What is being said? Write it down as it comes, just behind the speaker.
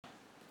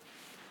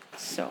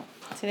So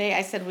today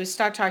I said we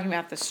start talking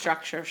about the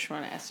structure of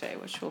Shmone Esrei,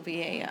 which will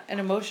be an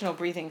emotional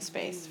breathing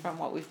space from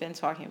what we've been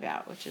talking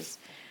about, which is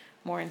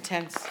more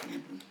intense.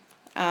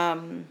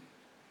 All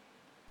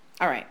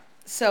right.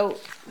 So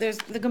there's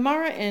the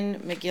Gemara in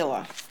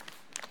Megillah,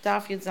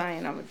 Daf Yud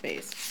Zayin Amud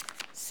Beis,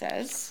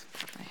 says,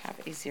 I have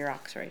a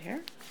Xerox right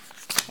here.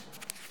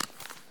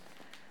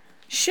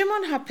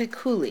 Shmone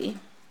HaPekuli,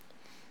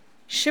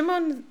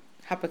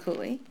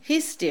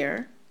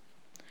 Histir,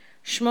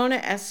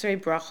 Shmone Esrei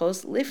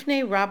Brachos,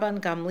 Lifnei Rabban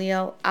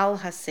Gamliel al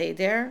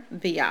Haseder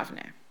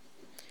B'Yavne.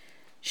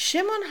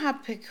 Shmone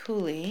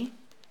HaPekuli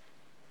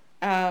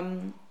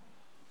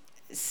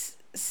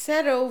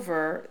said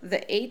over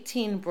the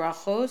 18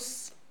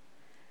 brachos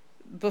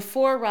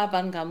before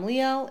Rabban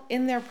Gamliel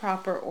in their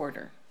proper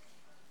order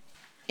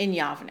in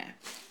Yavne.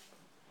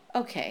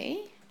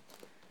 Okay,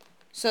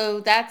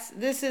 so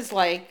this is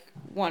like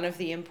one of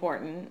the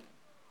important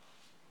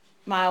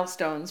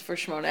milestones for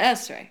Shmone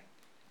Esrei,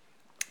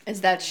 is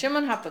that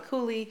Shmone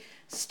HaPekuli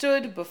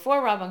stood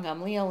before Rabban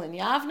Gamliel in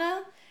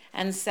Yavne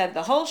and said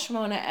the whole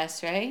Shmone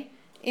Esrei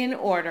in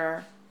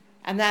order,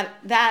 and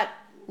that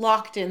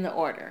locked in the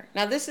order.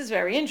 Now this is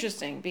very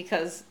interesting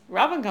because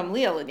Rabban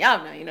Gamliel in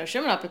Yavne,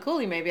 Shmone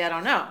HaPekuli maybe, I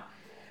don't know,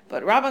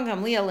 but Rabban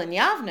Gamliel in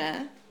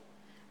Yavne,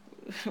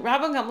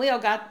 Rabban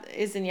Gamliel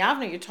is in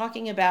Yavne, you're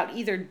talking about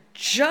either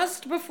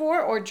just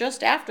before or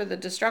just after the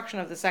destruction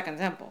of the Second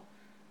Temple.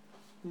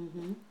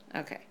 Mm-hmm.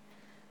 Okay.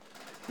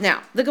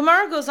 Now, the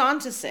Gemara goes on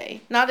to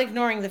say, not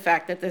ignoring the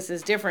fact that this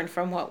is different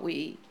from what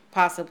we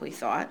possibly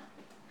thought,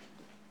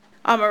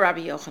 Amar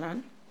Rabbi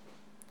Yochanan,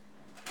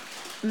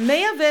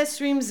 Mea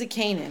v'esrim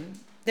zikanim,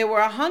 there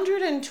were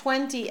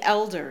 120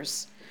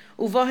 elders,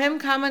 uvohem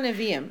kama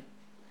neviim,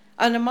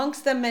 and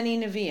amongst them many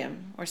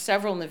neviim, or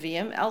several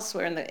neviim.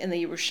 Elsewhere in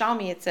the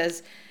Yerushalmi it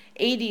says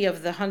 80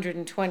 of the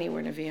 120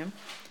 were neviim.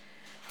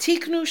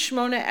 Tiknu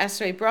Shmone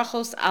Esrei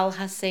brachos al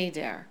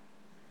haseder.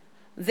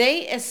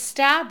 They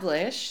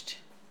established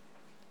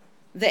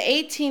the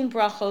 18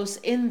 brachos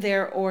in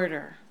their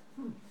order.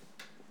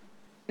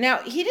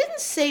 Now, he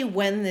didn't say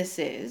when this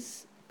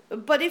is,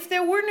 but if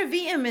there were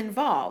neviim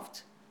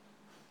involved,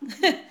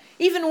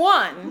 even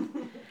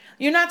one,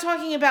 you're not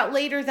talking about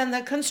later than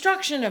the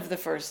construction of the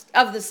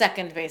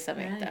second Beis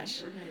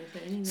HaMikdash.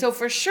 Right. So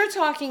for sure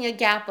talking a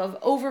gap of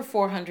over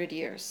 400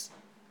 years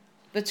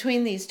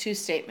between these two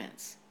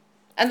statements.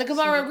 And the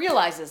Gemara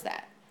realizes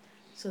that.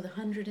 So the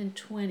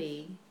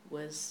 120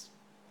 was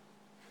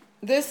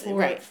this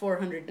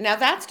 400. Now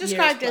that's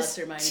described as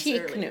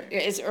Tiknu,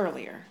 is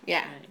earlier. Yeah.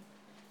 Right.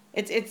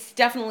 It's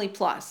definitely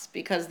plus,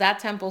 because that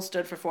temple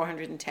stood for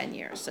 410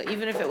 years. So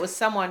even if it was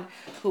someone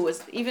who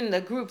was, even the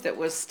group that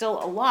was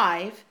still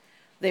alive,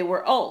 they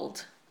were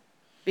old,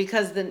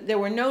 because there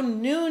were no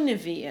new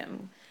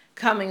Nevi'im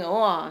coming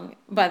along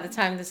by the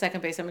time the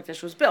second Beis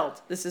HaMikdash was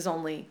built. This is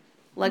only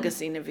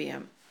legacy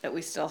Nevi'im that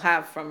we still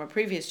have from a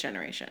previous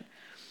generation.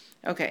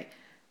 Okay,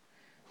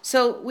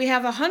 so we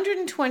have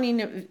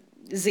 120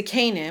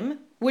 Zikanim,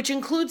 which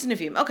includes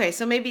Nevi'im. Okay,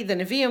 so maybe the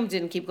Nevi'im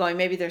didn't keep going.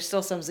 Maybe there's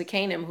still some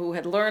Zikanim who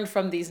had learned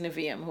from these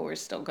Nevi'im who are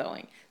still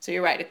going. So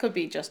you're right, it could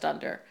be just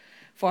under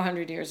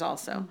 400 years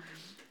also.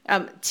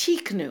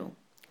 Tiknu.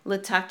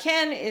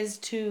 L'taken is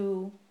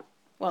to,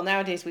 well,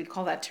 nowadays we'd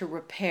call that to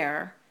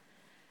repair.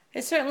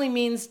 It certainly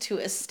means to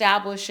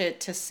establish it,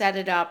 to set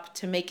it up,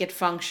 to make it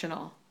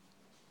functional.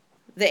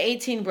 The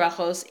 18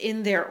 brachos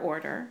in their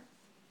order.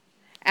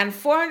 And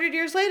 400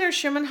 years later,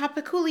 Shmone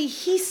HaPekuli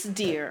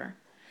hisdir.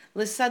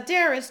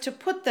 L'sader is to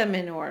put them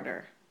in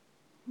order.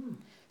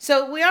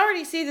 So we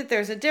already see that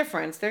there's a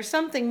difference. There's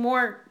something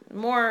more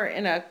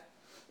in a,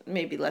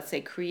 maybe let's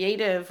say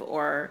creative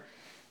or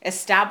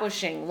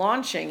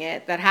launching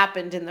it that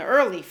happened in the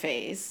early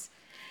phase.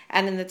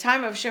 And in the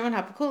time of Shmone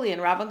HaPekuli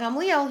and Rabban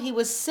Gamliel, he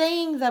was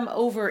saying them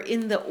over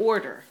in the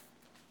order.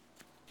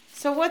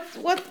 So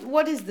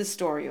what is the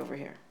story over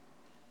here?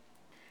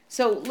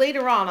 So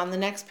later on the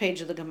next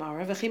page of the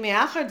Gemara,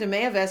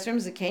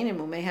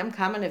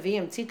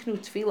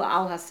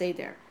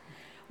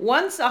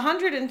 once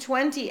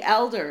 120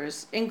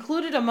 elders,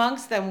 included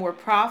amongst them were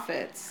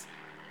prophets,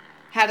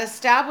 had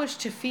established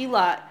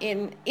tefillah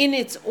in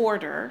its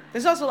order.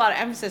 There's also a lot of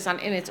emphasis on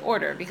in its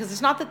order, because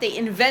it's not that they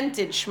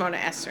invented Shmone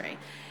Esrei.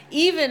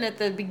 Even at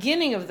the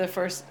beginning of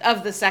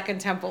the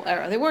Second Temple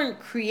era, they weren't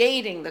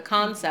creating the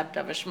concept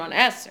of a Shmone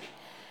Esrei.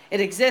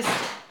 It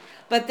existed,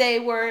 but they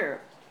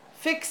were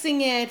fixing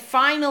it,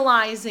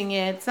 finalizing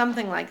it,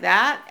 something like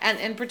that,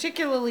 and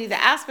particularly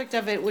the aspect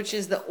of it, which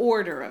is the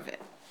order of it.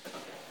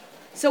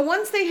 So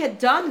once they had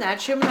done that,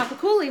 Shmone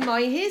HaPekuli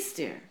Mo'i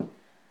Histir.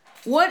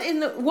 What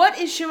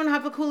is Shmone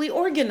HaPekuli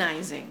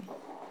organizing?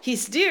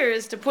 Hisdir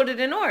is to put it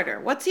in order.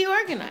 What's he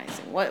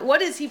organizing?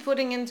 What is he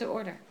putting into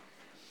order?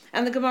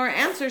 And the Gemara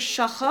answers,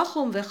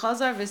 Shachachum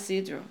v'chazar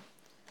v'sidru.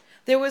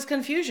 There was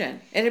confusion.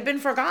 It had been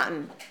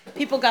forgotten.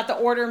 People got the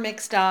order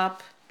mixed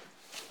up,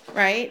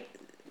 right?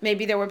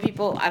 Maybe there were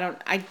people,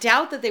 I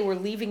doubt that they were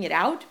leaving it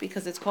out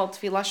because it's called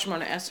Tefillah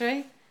Shmone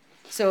Esrei.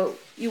 So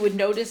you would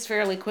notice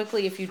fairly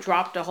quickly if you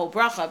dropped a whole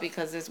bracha,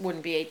 because this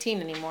wouldn't be 18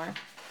 anymore.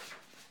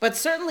 But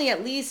certainly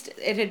at least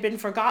it had been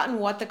forgotten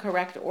what the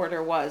correct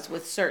order was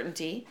with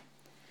certainty.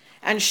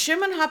 And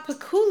Shimon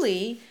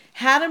HaPekuli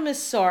had a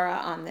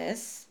Masorah on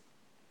this,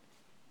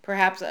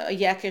 perhaps a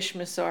Yekish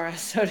Masorah,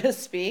 so to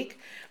speak,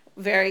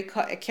 very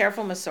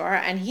careful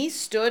Masorah, and he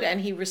stood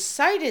and he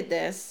recited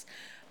this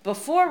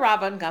before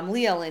Rabban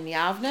Gamliel in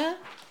Yavne,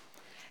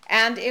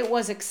 and it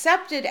was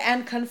accepted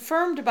and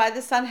confirmed by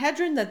the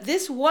Sanhedrin that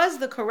this was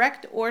the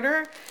correct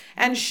order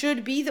and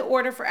should be the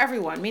order for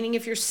everyone. Meaning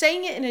if you're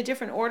saying it in a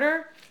different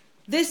order,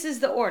 this is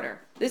the order.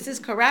 This is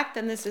correct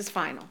and this is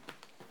final.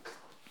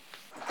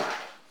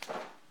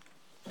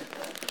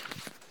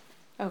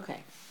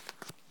 Okay.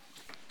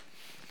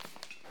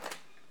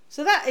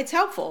 So that it's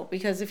helpful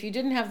because if you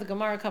didn't have the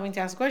Gemara coming to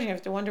ask a question, you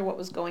have to wonder what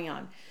was going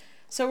on.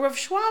 So Rav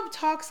Schwab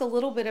talks a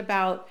little bit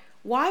about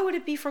why would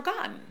it be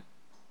forgotten?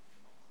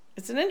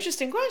 It's an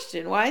interesting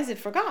question. Why is it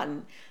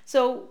forgotten?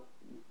 So,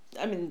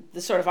 I mean,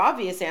 the sort of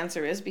obvious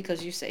answer is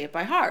because you say it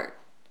by heart.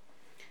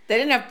 They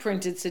didn't have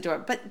printed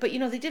Siddur, but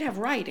they did have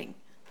writing.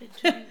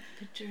 But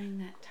during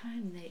that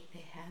time, they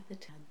had the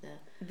time.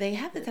 They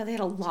had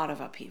a lot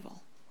of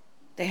upheaval.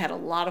 They had a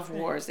lot of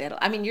wars.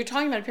 You're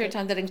talking about a period of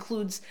time that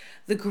includes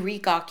the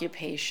Greek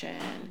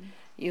occupation.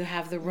 You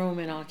have the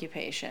Roman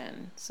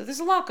occupation. So there's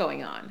a lot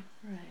going on.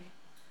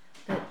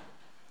 Right.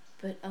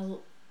 But a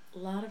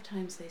lot of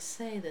times they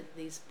say that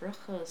these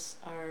brachos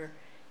are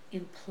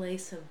in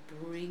place of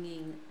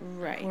bringing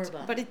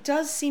korban. But it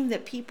does seem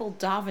that people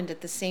davened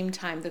at the same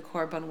time the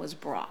korban was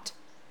brought.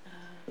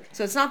 Okay.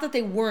 So it's not that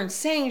they weren't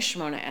saying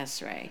Shmone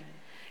Esrei. Right.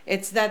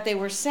 It's that they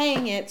were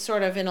saying it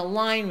sort of in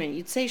alignment.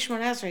 You'd say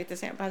Shmone Esrei at the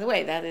same. By the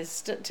way, that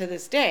is to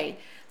this day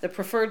the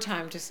preferred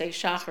time to say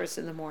Shacharis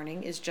in the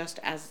morning is just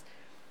as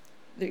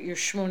your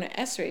Shmone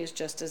Esrei is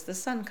just as the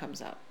sun comes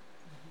up.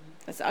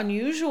 Mm-hmm. It's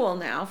unusual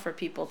now for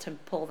people to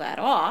pull that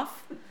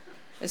off,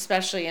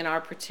 especially in our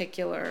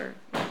particular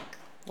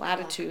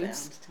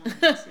latitudes. Times,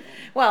 yeah.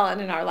 Well,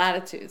 and in our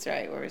latitudes,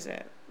 right? Where is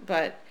it?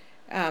 But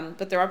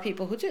there are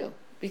people who do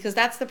because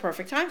that's the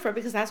perfect time for it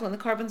because that's when the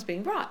korban's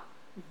being brought.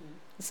 Mm-hmm.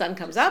 The sun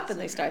comes up and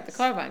they start the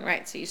korban,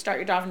 right? So you start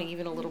your davening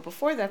even a little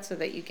before that so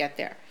that you get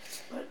there.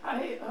 But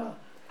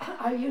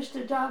I used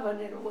to daven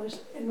and it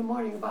was in the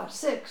morning about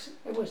 6.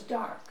 It was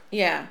dark.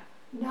 Yeah.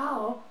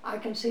 Now I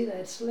can see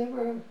that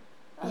sliver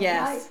of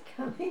yes. light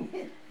coming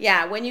in.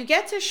 Yeah, when you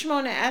get to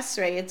Shmone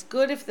Esrei, it's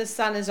good if the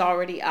sun is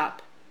already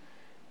up.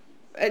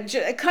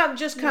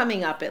 Just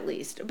coming up at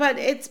least. But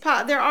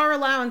there are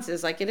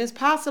allowances. Like it is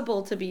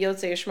possible to be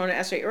Yotzei Shmone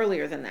Esrei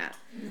earlier than that.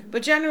 Mm-hmm.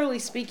 But generally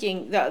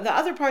speaking, the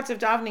other parts of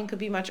davening could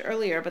be much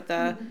earlier. But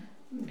the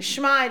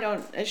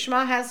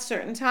Shema has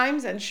certain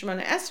times, and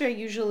Shmone Esrei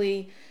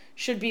usually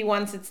should be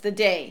once it's the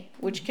day,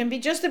 which can be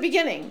just the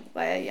beginning,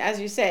 as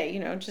you say,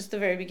 just the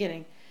very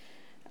beginning.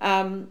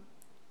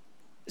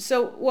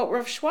 So what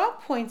Rav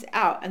Schwab points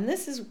out, and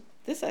this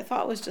I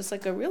thought was just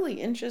like a really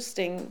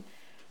interesting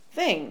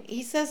thing.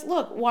 He says,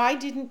 look, why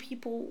didn't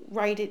people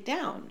write it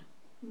down?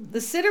 The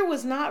Siddur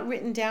was not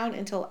written down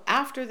until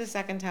after the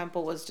Second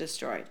Temple was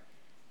destroyed.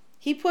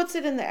 He puts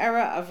it in the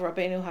era of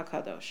Rabbeinu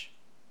HaKadosh,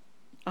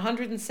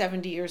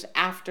 170 years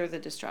after the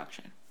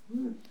destruction.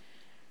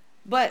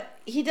 But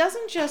he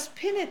doesn't just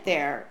pin it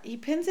there. He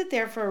pins it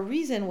there for a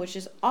reason which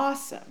is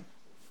awesome,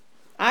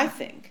 I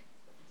think.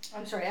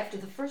 I'm sorry, after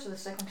the first or the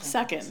second time?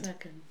 Second.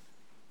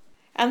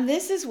 And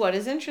this is what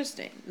is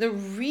interesting. The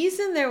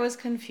reason there was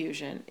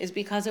confusion is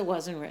because it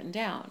wasn't written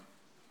down.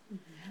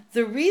 Mm-hmm.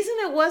 The reason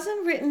it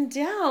wasn't written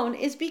down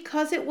is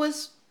because it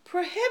was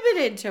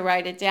prohibited to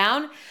write it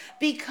down,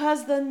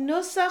 because the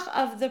nusach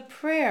of the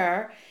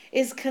prayer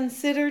is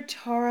considered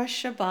Torah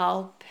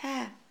Shabbal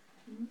Peh.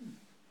 Mm.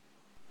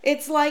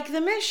 It's like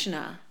the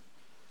Mishnah.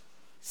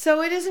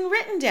 So it isn't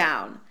written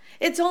down.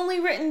 It's only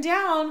written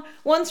down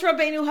once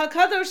Rabbeinu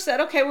HaKadosh said,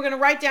 okay, we're going to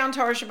write down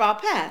Torah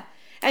Shabbal Peh.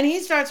 And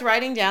he starts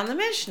writing down the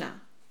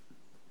Mishnah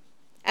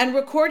and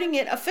recording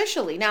it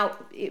officially. Now,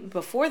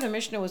 before the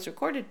Mishnah was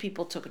recorded,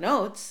 people took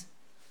notes.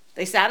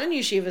 They sat in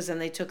yeshivas and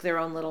they took their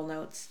own little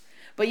notes.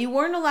 But you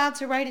weren't allowed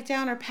to write it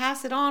down or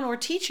pass it on or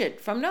teach it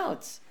from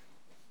notes.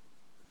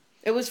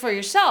 It was for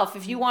yourself.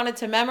 If you wanted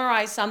to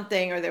memorize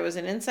something or there was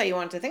an insight you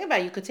wanted to think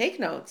about, you could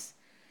take notes.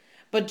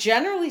 But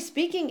generally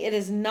speaking, it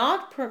was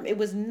not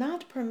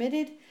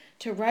permitted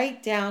to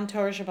write down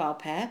Torah Shabbal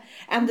Peh,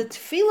 and the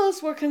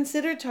tefillos were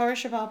considered Torah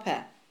Shabbal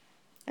Peh.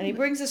 And he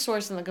brings a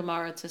source in the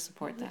Gemara to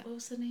support that. What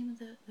was the name of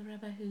the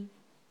rabbi who?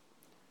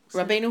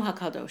 Rabbeinu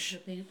HaKadosh.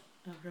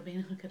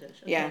 Rabbeinu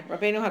HaKadosh. Okay. Yeah,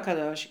 Rabbeinu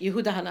HaKadosh.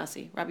 Yehuda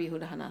Hanasi. Rabbi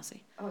Yehuda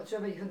Hanasi. Oh, it's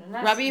Rabbi Yehuda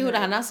Hanasi. Rabbi Yehuda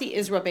Hanasi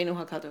is Rabbeinu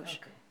HaKadosh.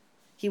 Okay.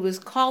 He was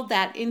called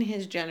that in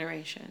his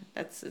generation.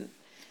 That's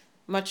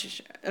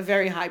a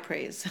very high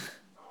praise.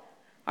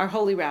 Our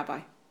holy rabbi.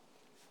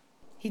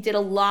 He did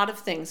a lot of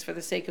things for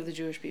the sake of the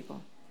Jewish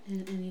people.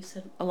 And you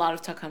said... A lot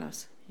of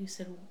takanos. You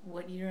said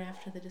what year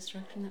after the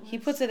destruction that was? He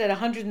puts it at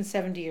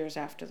 170 years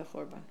after the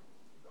Churban.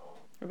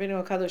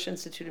 Rabbeinu HaKadosh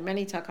instituted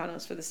many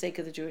takanos for the sake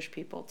of the Jewish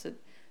people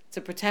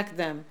to protect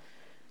them.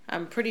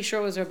 I'm pretty sure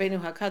it was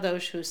Rabbeinu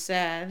HaKadosh who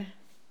said,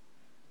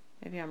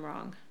 maybe I'm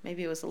wrong,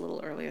 maybe it was a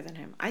little earlier than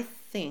him. I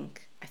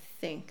think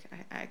think,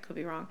 I could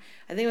be wrong,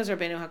 I think it was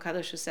Rabbeinu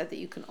HaKadosh who said that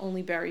you can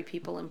only bury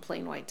people in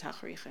plain white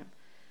tachrichim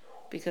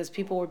because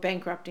people were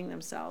bankrupting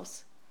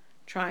themselves,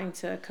 trying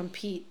to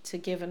compete to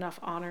give enough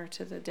honor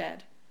to the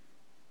dead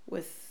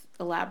with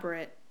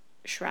elaborate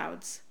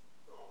shrouds.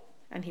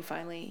 And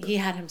he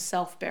had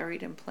himself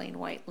buried in plain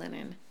white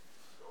linen,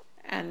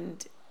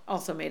 and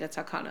also made a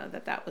takana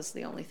that was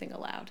the only thing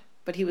allowed.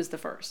 But he was the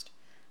first,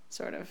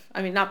 sort of.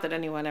 I mean, not that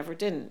anyone ever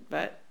didn't,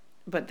 but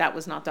that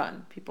was not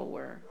done. People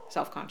were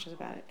self-conscious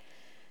about it.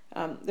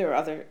 There were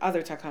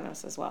other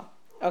takanas as well.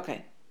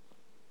 Okay.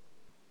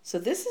 So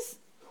this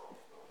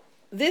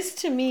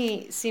to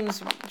me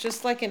seems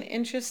just like an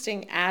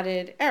interesting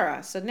added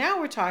era. So now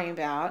we're talking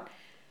about,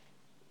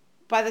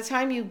 by the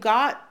time you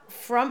got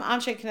from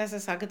Anshe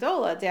Knesset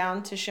HaGadola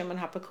down to Shimon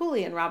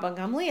HaPakuli and Rabban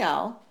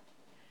Gamliel,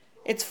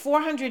 it's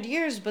 400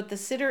 years, but the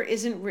Siddur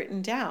isn't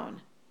written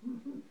down.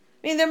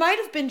 I mean, there might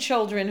have been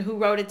children who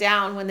wrote it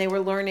down when they were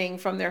learning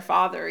from their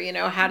father,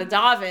 how to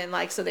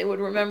daven, so they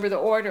would remember the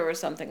order or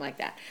something like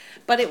that.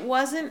 But it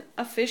wasn't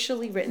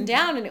officially written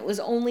down, and it was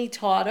only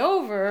taught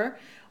over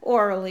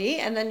orally,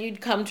 and then you'd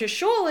come to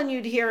shul and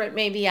you'd hear it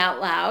maybe out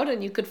loud,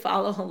 and you could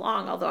follow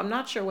along, although I'm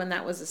not sure when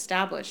that was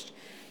established,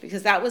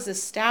 because that was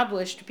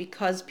established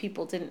because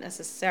people didn't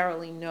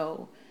necessarily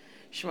know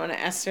Shmone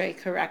Esrei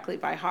correctly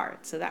by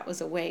heart. So that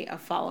was a way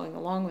of following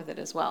along with it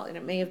as well. And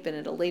it may have been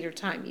at a later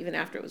time, even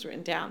after it was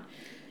written down.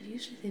 But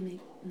usually they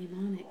make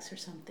mnemonics or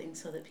something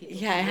so that people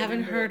I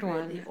haven't heard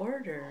one. The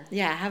order.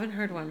 Yeah, I haven't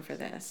heard one for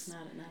this.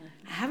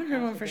 I haven't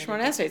heard one for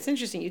Shmone Esrei. It's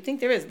interesting. You'd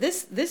think there is.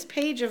 This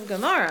page of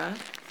Gemara,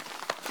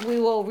 we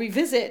will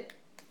revisit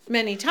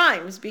many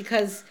times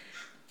because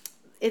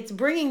it's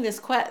bringing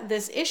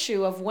this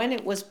issue of when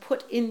it was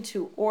put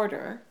into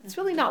order. It's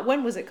really not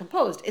when was it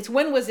composed. It's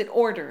when was it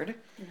ordered.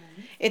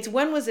 Mm-hmm. It's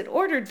when was it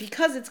ordered,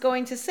 because it's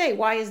going to say,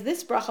 why is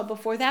this bracha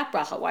before that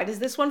bracha? Why does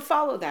this one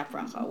follow that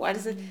bracha? Why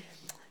does it?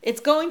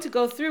 It's going to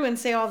go through and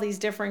say all these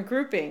different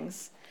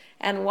groupings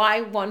and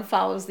why one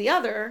follows the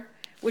other,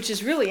 which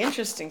is really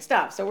interesting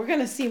stuff. So we're going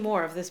to see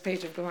more of this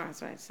page of Gemara.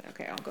 So I said,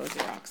 okay, I'll go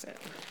Xerox it,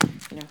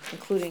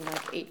 including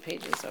 8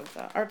 pages of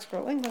the Art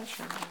Scroll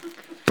English,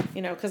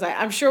 because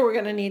I'm sure we're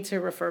going to need to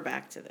refer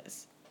back to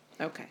this.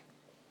 Okay.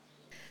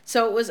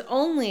 So it was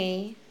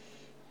only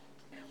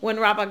when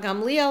Rabbi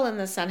Gamliel and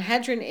the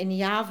Sanhedrin in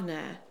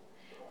Yavne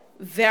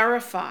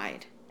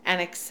verified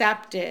and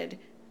accepted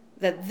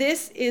that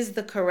this is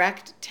the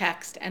correct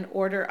text and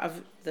order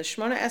of the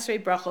Shmone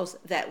Esrei brachos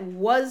that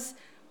was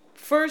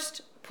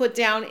first put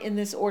down in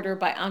this order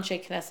by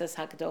Anshe Knesset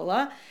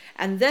HaGadola,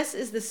 and this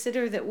is the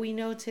Siddur that we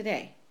know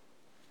today.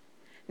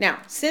 Now,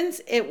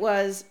 since it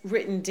was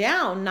written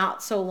down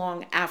not so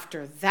long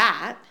after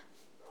that,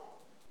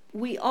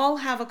 we all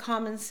have a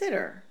common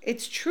Siddur.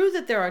 It's true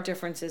that there are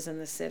differences in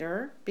the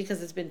Siddur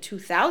because it's been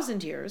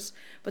 2,000 years,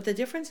 but the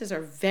differences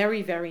are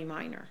very, very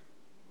minor.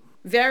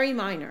 Very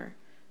minor.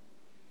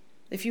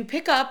 If you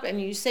pick up and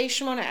you say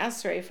Shmone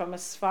Esrei from a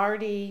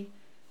Sephardi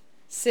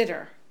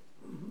Siddur,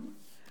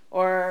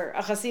 or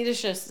a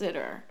Hasidic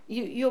Siddur,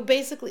 you'll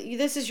basically,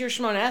 this is your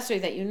Shmone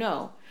Esrei that you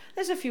know.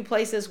 There's a few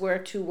places where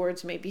 2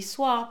 words may be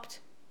swapped,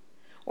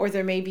 or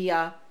there may be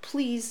a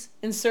please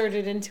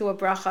inserted into a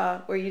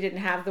bracha where you didn't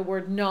have the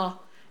word no,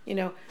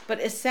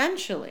 but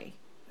essentially,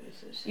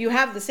 you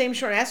have the same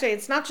Shmone Esrei.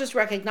 It's not just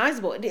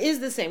recognizable, it is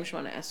the same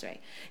Shmone Esrei.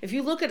 If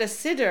you look at a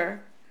Siddur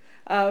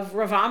of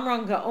Rav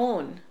Amram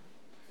Gaon,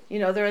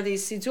 there are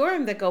these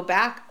Siddurim that go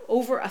back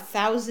over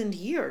 1,000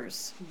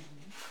 years.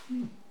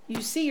 Mm-hmm.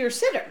 You see your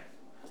Siddur.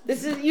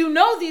 This is,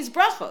 these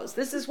brachos.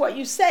 This is what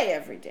you say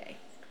every day.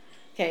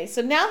 Okay,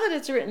 so now that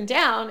it's written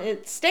down,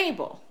 it's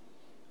stable.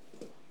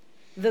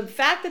 The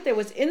fact that there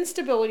was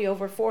instability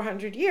over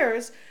 400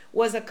 years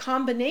was a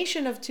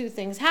combination of 2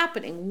 things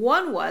happening.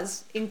 One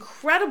was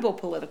incredible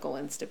political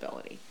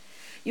instability.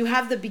 You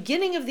have the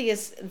beginning of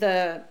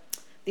the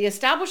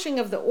establishing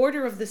of the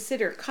order of the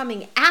Siddur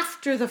coming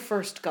after the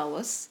first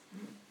Gullus.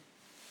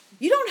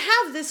 You don't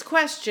have this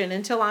question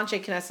until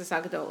Anshe Knesset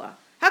HaGadola.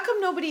 How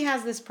come nobody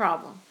has this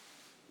problem?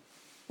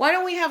 Why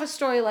don't we have a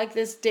story like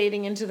this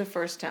dating into the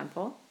first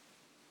temple?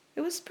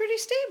 It was pretty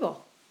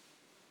stable.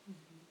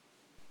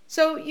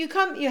 So you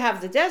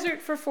have the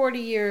desert for 40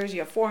 years,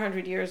 you have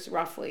 400 years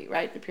roughly,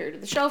 right? The period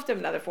of the Shoftim,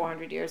 another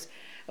 400 years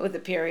with the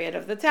period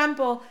of the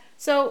temple.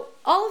 So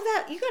all of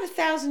that, you got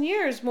 1,000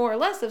 years more or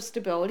less of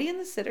stability, and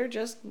the Siddur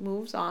just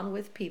moves on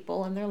with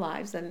people and their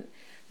lives, and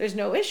there's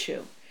no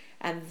issue.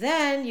 And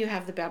then you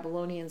have the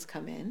Babylonians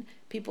come in,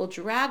 people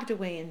dragged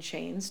away in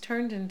chains,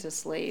 turned into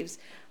slaves,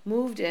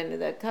 moved in,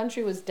 the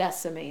country was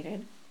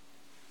decimated.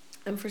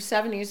 And for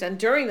 7 years, and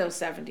during those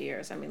 70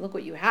 years, look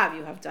what you have.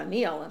 You have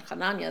Daniel and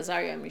Hananiah,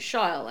 Azariah, and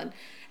Mishael,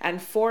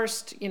 and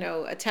forced,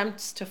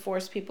 attempts to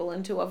force people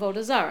into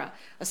Avodah Zarah,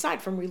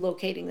 aside from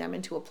relocating them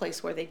into a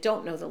place where they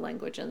don't know the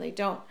language and they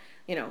don't,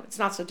 it's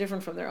not so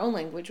different from their own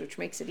language, which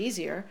makes it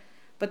easier.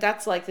 But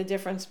that's like the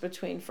difference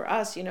between, for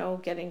us,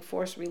 getting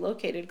forced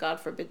relocated, God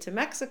forbid, to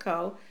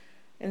Mexico,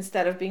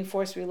 instead of being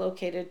forced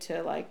relocated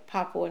to like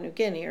Papua New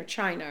Guinea or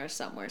China or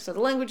somewhere. So the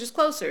language is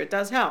closer. It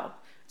does help.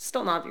 It's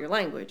still not your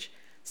language.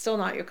 Still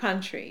not your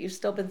country. You've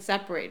still been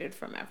separated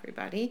from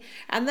everybody.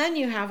 And then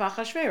you have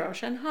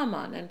Achashverosh and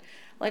Haman and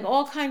like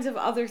all kinds of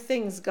other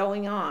things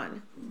going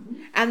on.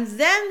 And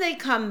then they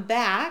come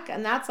back,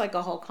 and that's like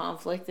a whole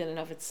conflict in and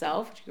of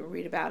itself, which you can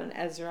read about in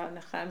Ezra,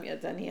 Nehemiah,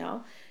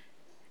 Daniel.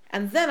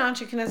 And then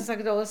Anshe Knesset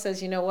HaGedolah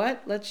says, you know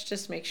what? Let's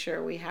just make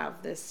sure we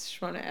have this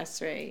Shmone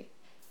Esrei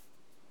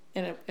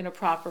in a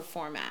proper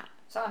format.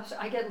 So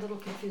I get a little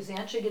confused. The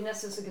Anshe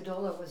Knesset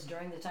HaGedolah was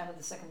during the time of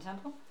the Second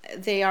Temple?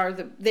 They are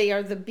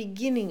the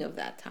beginning of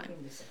that time.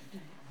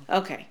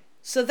 Okay.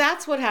 So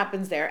that's what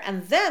happens there.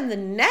 And then the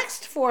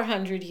next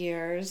 400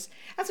 years,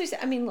 as we said,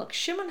 I mean, look,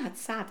 Shimon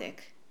HaTzadik,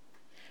 it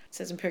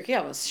says in Pirkei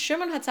Avos,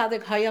 Shimon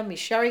HaTzadik haya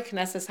mishari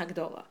Knesset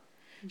HaGedolah.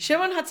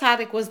 Shimon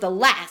HaTzadik was the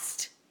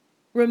last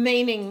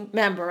remaining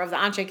member of the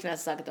Anshe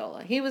Knesset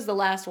HaGedolah. He was the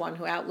last one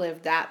who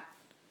outlived that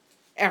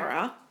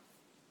era.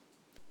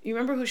 You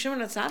remember who Shimon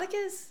HaTzadik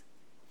is?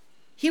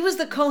 He was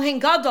the Kohen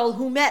Gadol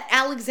who met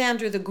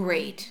Alexander the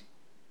Great.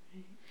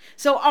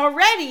 So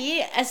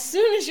already, as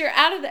soon as you're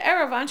out of the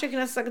era of Anshe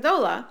Knesset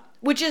HaGedolah,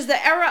 which is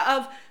the era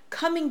of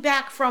coming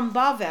back from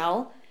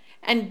Bavel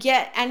and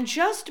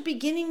just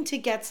beginning to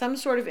get some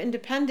sort of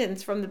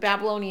independence from the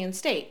Babylonian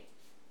state,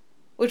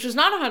 which was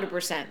not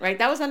 100%, right?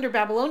 That was under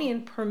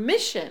Babylonian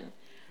permission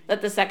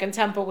that the Second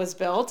Temple was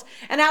built.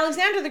 And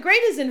Alexander the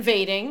Great is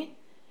invading,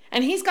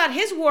 and he's got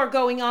his war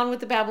going on with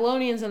the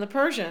Babylonians and the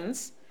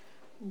Persians.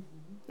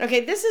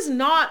 Okay, this is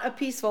not a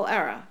peaceful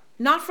era,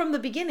 not from the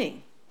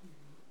beginning.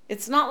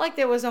 It's not like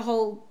there was a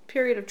whole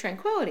period of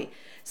tranquility.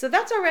 So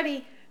that's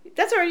already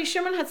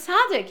Shimon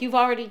HaTzadik. You've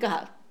already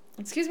got,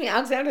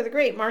 Alexander the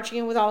Great marching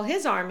in with all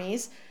his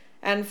armies.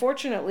 And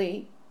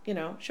fortunately,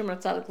 Shimon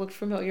HaTzadik looked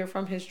familiar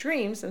from his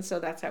dreams. And so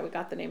that's how we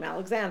got the name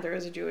Alexander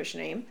as a Jewish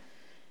name.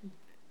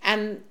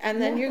 And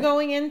then you're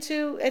going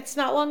into, it's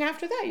not long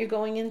after that, you're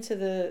going into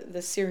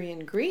the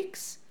Syrian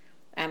Greeks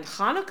and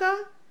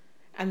Hanukkah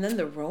and then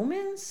the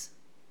Romans.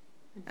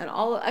 And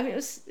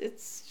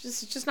it's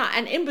just not.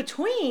 And in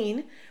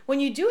between,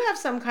 when you do have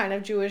some kind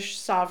of Jewish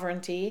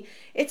sovereignty,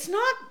 it's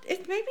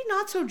maybe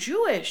not so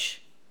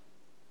Jewish.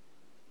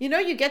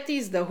 You get the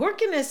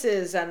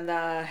Hyrcanuses and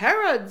the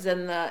Herods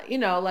and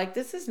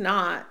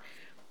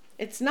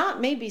it's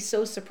not maybe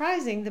so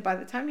surprising that by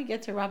the time you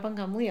get to Rabban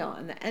Gamliel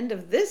and the end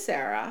of this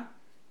era,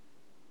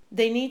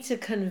 they need to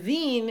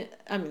convene.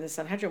 The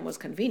Sanhedrin was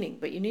convening,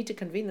 but you need to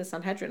convene the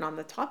Sanhedrin on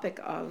the topic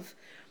of,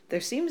 there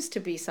seems to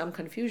be some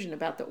confusion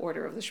about the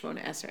order of the Shmone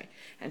Esrei.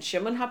 And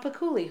Shimon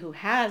HaPakuli, who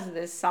has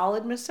this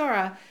solid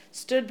Masorah,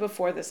 stood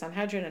before the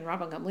Sanhedrin and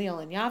Rabban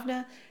Gamliel in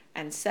Yavne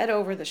and said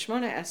over the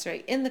Shmone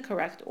Esrei in the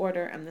correct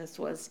order, and this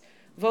was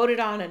voted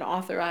on and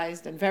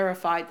authorized and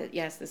verified that,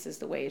 yes, this is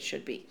the way it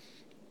should be.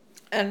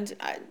 And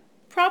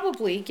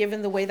probably,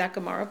 given the way that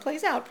Gemara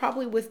plays out,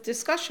 probably with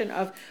discussion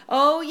of,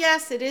 oh,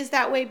 yes, it is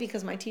that way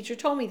because my teacher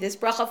told me this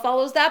bracha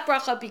follows that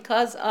bracha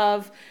because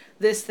of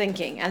this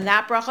thinking, and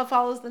that bracha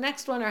follows the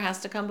next one or has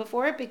to come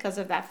before it because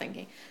of that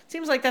thinking. It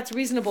seems like that's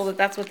reasonable that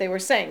that's what they were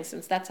saying,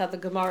 since that's how the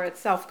Gemara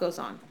itself goes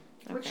on.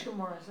 Okay. Which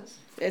Gemara is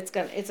this?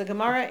 It's a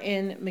Gemara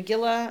in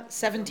Megillah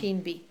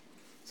 17b.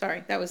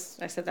 Sorry, I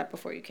said that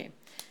before you came.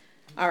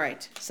 All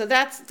right, so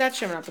that's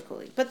Shimon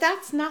HaPakuli. But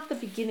that's not the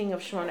beginning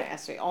of Shmone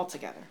Esrei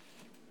altogether.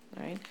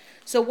 All right?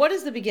 So what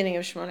is the beginning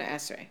of Shmone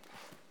Esrei?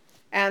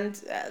 And,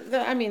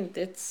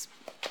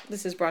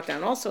 this is brought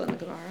down also in the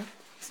Gemara.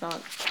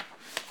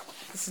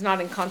 This is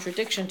not in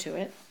contradiction to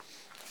it.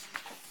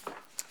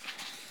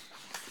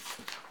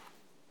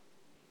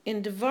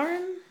 In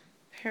Devarim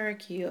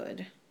Perek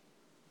Yud,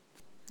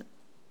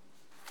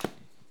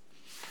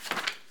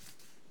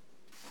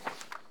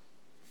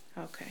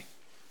 okay,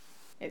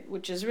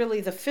 which is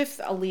really the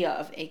fifth aliyah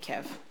of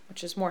Akev,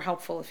 which is more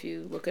helpful if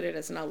you look at it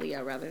as an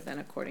aliyah rather than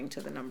according to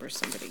the numbers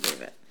somebody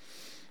gave it.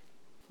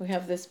 We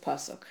have this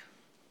pasuk.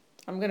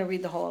 I'm going to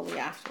read the whole aliyah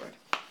afterward.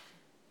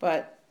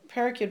 But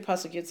Perek Yud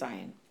pasuk Yud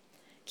Zayin.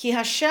 Ki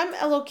Hashem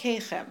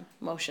Elokeichem,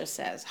 Moshe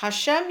says.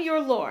 Hashem your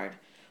Lord.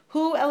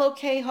 Hu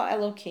Elokei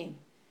ha'Elokim.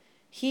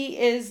 He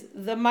is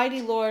the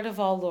mighty Lord of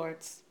all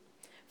lords.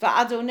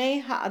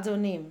 Va'adonei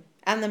ha'adonim.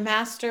 And the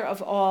master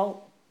of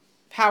all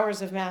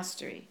powers of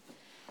mastery.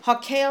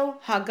 Hakel,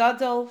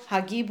 Hagadol,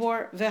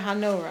 Hagibor,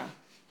 VeHanorah.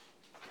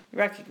 You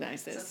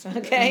recognize this,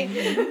 okay?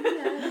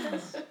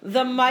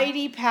 The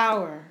mighty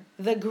power,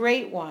 the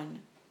great one,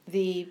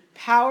 the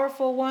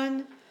powerful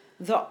one,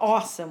 the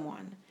awesome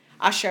one.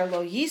 Asher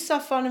lo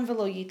yisafanim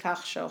velo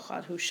yikach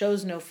shochad, who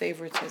shows no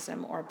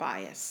favoritism or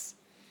bias.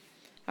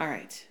 All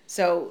right,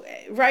 so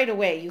right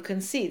away you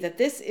can see that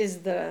this is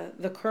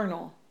the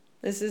kernel,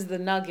 this is the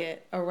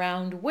nugget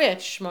around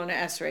which Shmone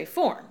Esrei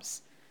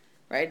forms,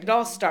 right? It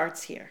all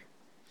starts here.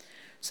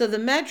 So the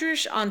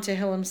Medrash on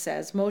Tehillim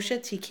says, Moshe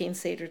Tikein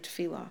Seder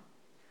Tefillah.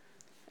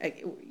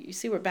 You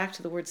see, we're back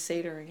to the word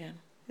Seder again.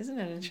 Isn't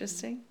that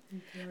interesting?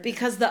 Mm-hmm.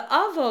 Because the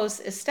Avos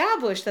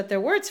established that there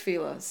were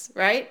tefillos,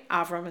 right?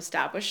 Avram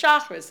established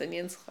Shachris, and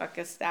Yitzchak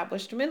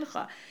established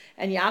Mincha,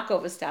 and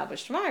Yaakov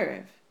established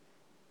Ma'ariv.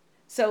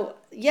 So,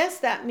 yes,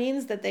 that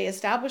means that they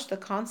established the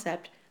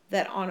concept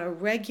that on a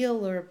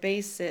regular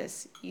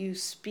basis you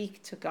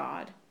speak to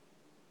God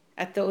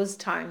at those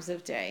times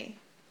of day.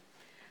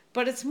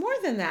 But it's more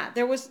than that.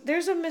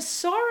 There's a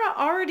Masorah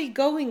already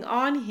going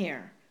on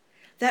here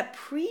that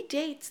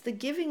predates the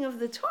giving of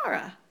the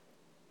Torah.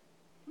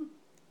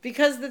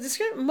 Because the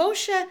description,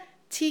 Moshe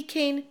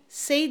Tikein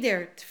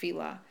Seder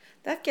Tefillah,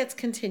 that gets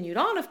continued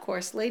on, of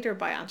course, later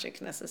by Anshe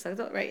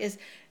Knesset, right, is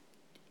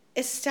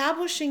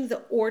establishing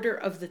the order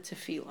of the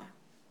Tefillah.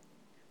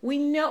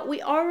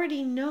 We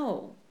already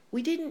know.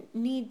 We didn't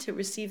need to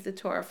receive the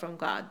Torah from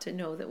God to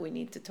know that we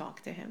need to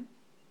talk to Him.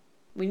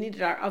 We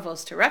needed our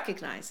avos to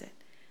recognize it.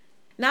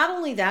 Not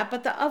only that,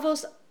 but the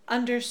avos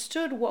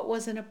understood what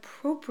was an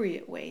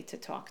appropriate way to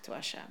talk to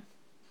Hashem.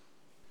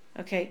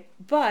 Okay,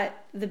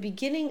 but the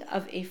beginning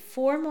of a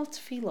formal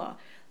tefillah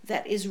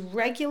that is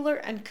regular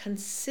and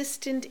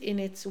consistent in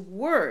its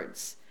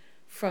words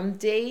from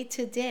day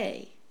to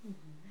day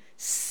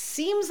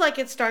seems like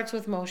it starts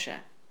with Moshe.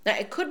 Now,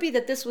 it could be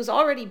that this was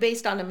already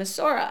based on a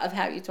Masorah of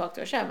how you talk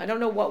to Hashem. I don't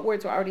know what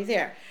words were already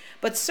there.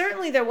 But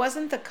certainly there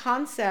wasn't the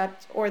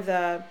concept or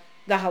the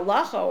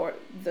halacha or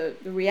the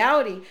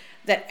reality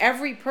that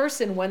every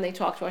person, when they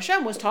talked to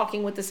Hashem, was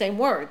talking with the same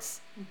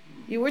words.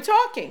 You were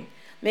talking.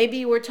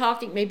 Maybe it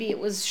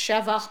was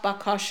Shevach,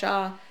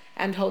 Bakasha,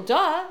 and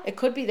Hodah. It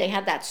could be they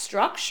had that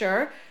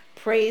structure.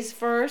 Praise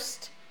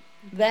first,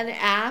 then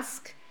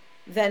ask,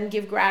 then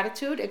give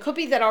gratitude. It could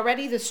be that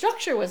already the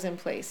structure was in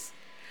place.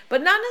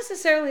 But not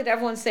necessarily that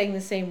everyone's saying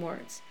the same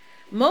words.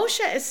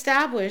 Moshe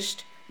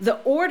established the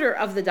order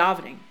of the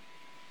davening.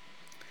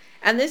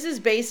 And this is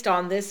based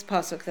on this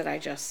pasuk that I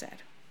just said.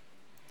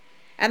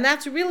 And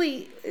that's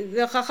really,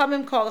 the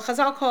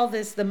Chazal call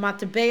this the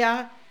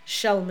Matbeah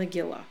Shel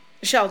Megillah.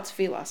 Shel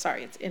Tefillah,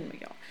 sorry, it's in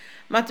Megillah.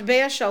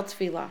 Matbeah Shel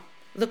Tefillah,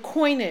 the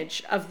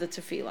coinage of the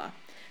Tefillah.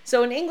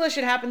 So in English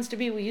it happens to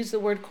be, we use the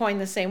word coin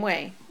the same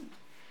way.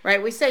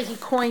 Right? We say he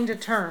coined a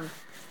term.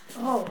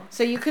 Oh.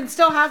 So you can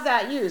still have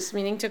that use,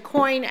 meaning to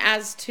coin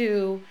as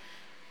to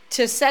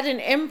set an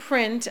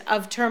imprint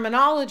of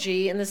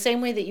terminology in the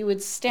same way that you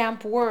would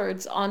stamp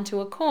words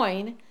onto a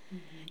coin.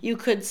 You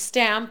could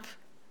stamp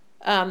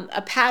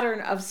a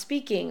pattern of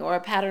speaking or a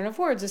pattern of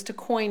words is to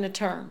coin a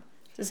term.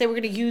 To say we're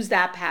going to use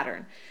that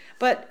pattern.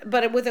 But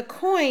with a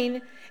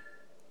coin,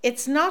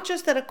 it's not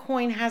just that a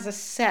coin has a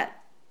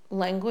set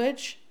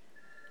language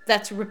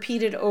that's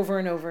repeated over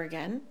and over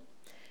again,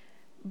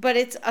 but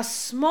it's a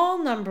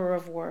small number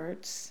of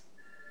words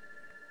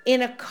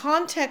in a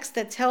context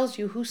that tells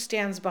you who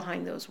stands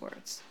behind those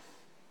words.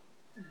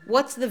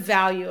 What's the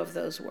value of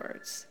those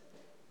words?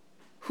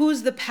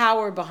 Who's the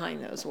power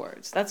behind those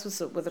words? That's what's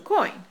with a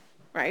coin,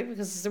 right?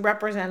 Because it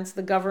represents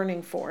the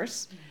governing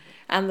force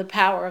and the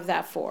power of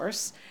that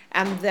force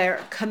and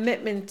their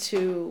commitment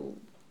to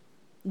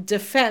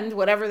defend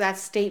whatever that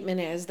statement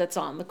is that's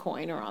on the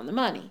coin or on the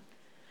money.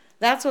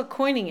 That's what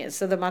coining is.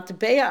 So the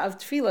matbeah of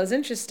tefillah is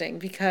interesting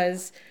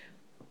because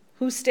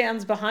who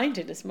stands behind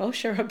it is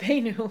Moshe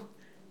Rabbeinu.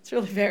 It's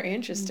really very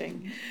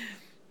interesting.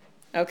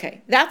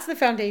 Okay, that's the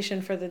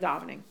foundation for the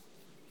davening.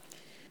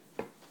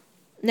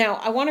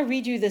 Now, I want to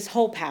read you this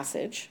whole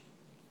passage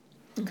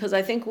because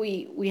I think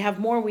we have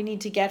more we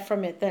need to get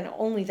from it than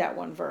only that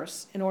one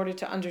verse in order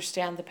to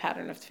understand the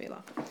pattern of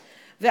tefillah.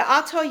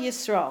 Ve'ato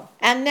Yisrael,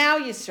 and now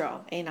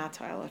Yisrael, ein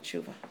ato elo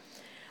tshuva.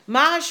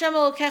 Ma Hashem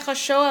Elokecha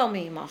shoel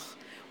me'imach.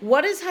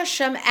 What is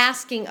Hashem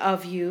asking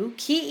of you?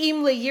 Ki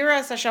im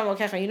leyiras Hashem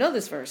Elokecha. You know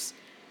this verse.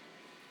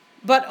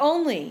 But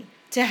only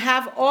to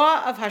have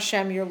awe of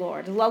Hashem your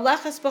Lord.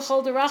 Lalechas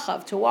b'chol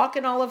derachav, to walk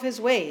in all of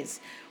His ways.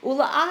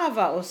 Ula'ahava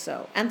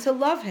also, and to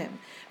love Him.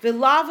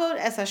 V'lavod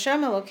es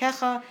Hashem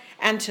Elokecha,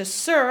 and to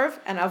serve,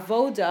 and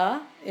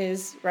avoda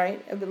is,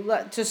 right,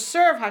 to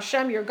serve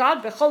Hashem your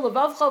God, b'chol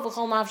levavcha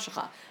v'chol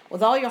nafshecha,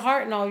 with all your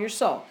heart and all your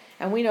soul.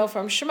 And we know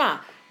from Shema,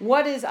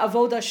 what is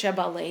avoda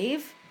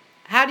shebalev?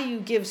 How do you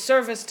give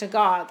service to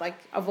God,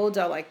 like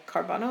avoda, like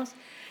karbanos?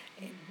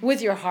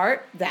 With your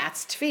heart,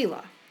 that's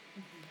tefillah.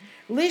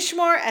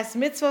 Lishmor es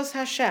mitzvos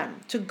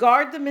Hashem, to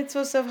guard the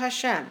mitzvos of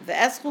Hashem, the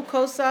eschu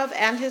kosav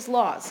and His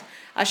laws,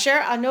 asher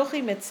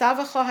anochi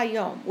mitzavacha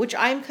hayom, which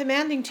I am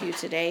commanding to you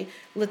today,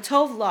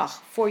 letov lach,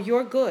 for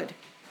your good.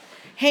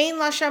 Hein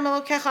lashem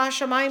elokecha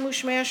hashamayim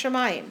u'shmei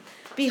hashamayim.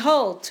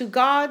 Behold, to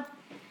God,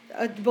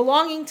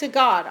 belonging to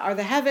God, are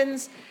the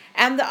heavens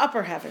and the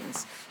upper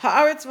heavens.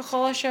 Haaretz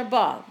v'chol asher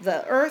ba,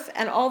 the earth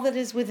and all that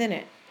is within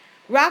it.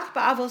 Rak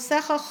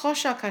ba'avosecha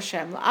choshak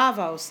Hashem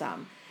la'ava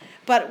osam.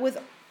 But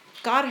with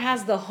God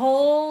has the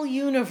whole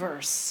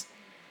universe,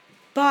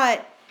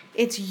 but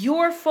it's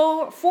your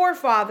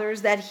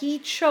forefathers that He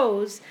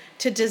chose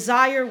to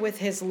desire with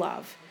His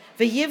love.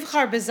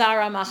 V'yivchar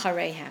bezara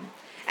macharehem,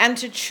 and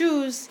to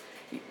choose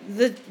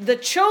the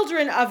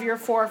children of your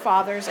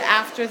forefathers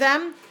after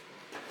them.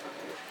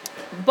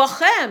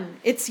 Bachem,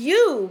 it's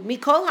you,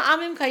 mikol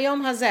ha'amim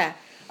kayom hazeh,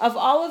 of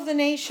all of the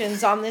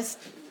nations on this,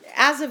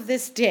 as of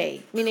this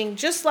day. Meaning,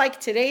 just like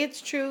today it's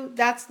true,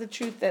 that's the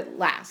truth that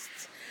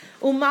lasts.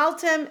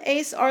 Umaltem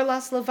eis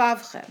arlas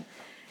levavchem.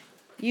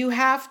 You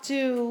have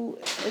to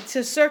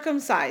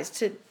circumcise,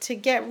 to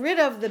get rid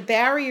of the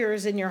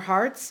barriers in your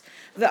hearts,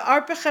 the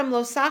arpechem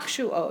lo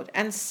sachshu od,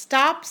 and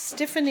stop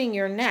stiffening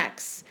your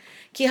necks.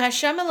 Ki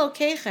Hashem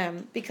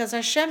Elokechem, because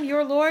Hashem,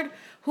 your Lord,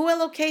 Hu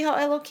Elokei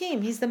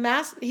HaElokim,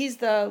 He's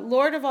the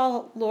Lord of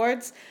all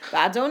lords,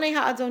 V'Adonai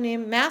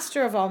HaAdonim,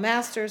 Master of all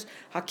masters,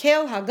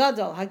 Hakel,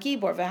 Hagadol,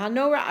 Hagibor,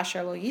 VeHanorah,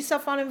 Asher lo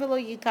yisafanim v'lo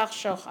yikach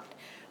shochad,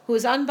 who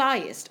is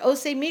unbiased.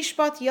 Osei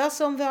mishpat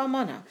yasom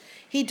ve'almana,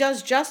 He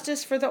does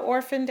justice for the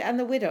orphaned and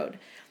the widowed.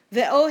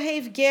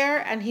 Ve'ohev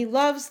ger, and He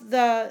loves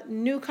the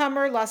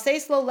newcomer,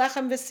 laseis lo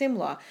lechem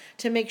v'simla,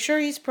 to make sure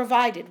he's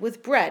provided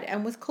with bread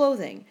and with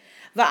clothing.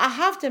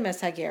 Va'ahavtem es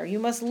hager, you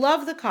must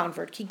love the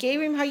convert. Ki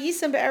gerim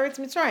hayisem be'eretz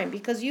Mitzrayim,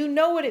 because you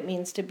know what it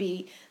means to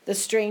be the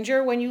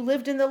stranger when you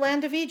lived in the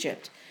land of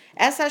Egypt.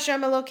 Es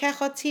Hashem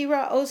Elokecha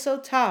tira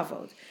oso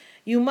ta'avod,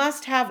 you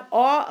must have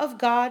awe of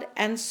God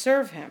and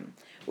serve Him.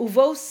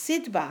 Uvo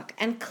sidbak,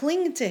 and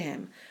cling to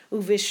Him.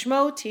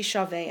 Uvishmo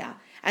tishaveya,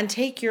 and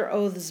take your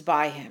oaths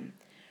by Him.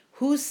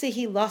 Hu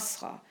sihi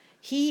lascha,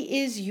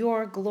 He is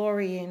your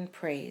glory and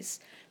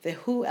praise.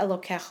 Vehu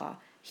Elokecha,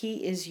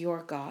 He is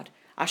your God.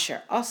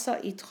 Asher asa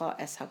itcha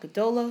es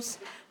hagdolos,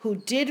 who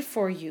did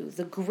for you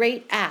the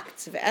great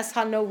acts of es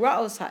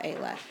hanoraos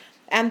ha'eleh,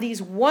 and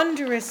these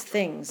wondrous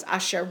things,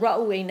 asher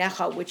ra'u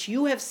einecha, which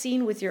you have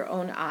seen with your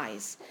own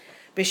eyes.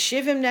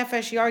 B'shivim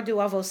nefesh yardu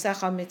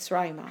avosecha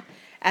Mitzrayma,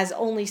 as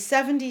only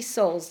 70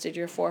 souls did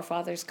your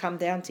forefathers come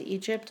down to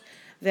Egypt.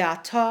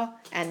 Ve'ata,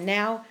 and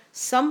now,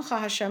 samcha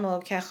Hashem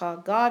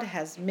Elokecha, God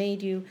has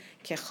made you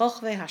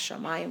kechochve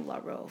hashamayim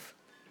larov,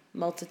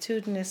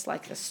 multitudinous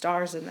like the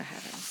stars in the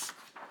heavens.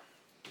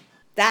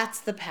 That's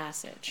the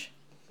passage.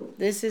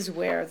 This is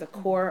where the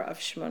core of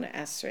Shmone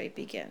Esrei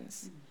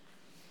begins.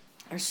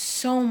 There's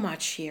so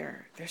much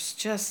here. There's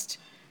just,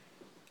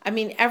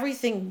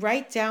 everything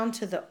right down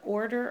to the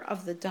order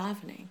of the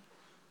davening.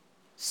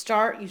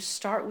 You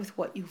start with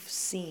what you've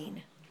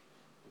seen.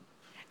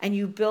 And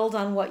you build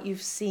on what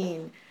you've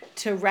seen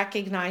to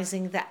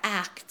recognizing the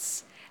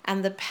acts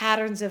and the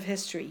patterns of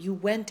history. You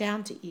went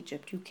down to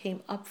Egypt. You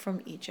came up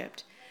from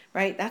Egypt.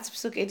 Right? That's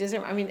Pesukei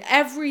Dezimra.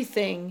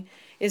 Everything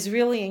is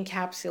really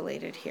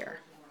encapsulated here.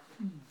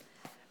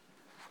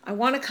 I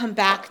want to come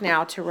back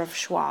now to Rav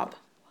Schwab.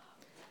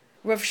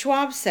 Rav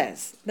Schwab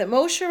says that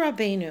Moshe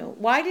Rabbeinu,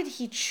 why did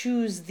he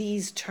choose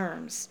these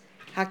terms?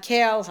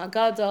 Hakel,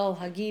 Hagadol,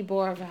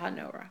 Hagibor,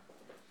 VeHanorah.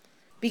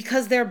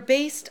 Because they're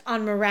based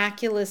on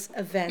miraculous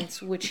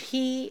events which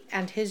he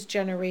and his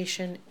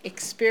generation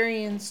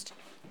experienced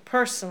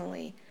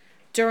personally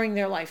during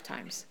their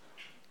lifetimes.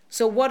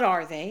 So what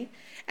are they?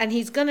 And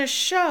he's going to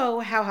show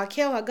how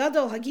Hakel,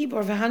 Hagadol,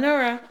 Hagibor,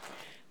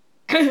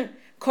 VeHanorah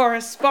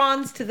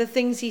corresponds to the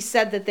things he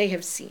said that they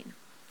have seen.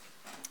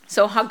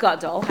 So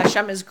Hagadol,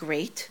 Hashem is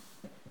great.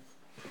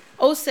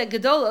 Ose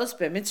Gedolos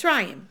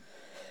b'Mitzrayim,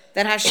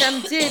 that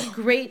Hashem did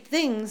great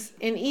things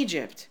in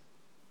Egypt.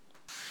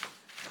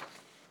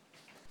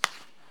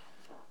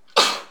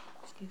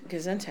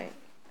 Gesundheit.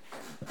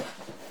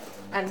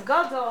 And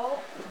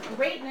Gadol,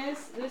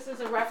 greatness, this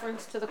is a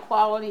reference to the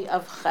quality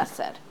of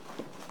chesed.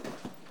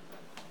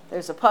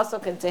 There's a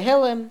pasuk in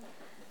Tehillim,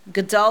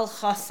 Gadol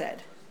Chesed,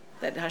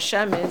 that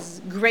Hashem is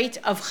great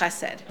of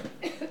chesed,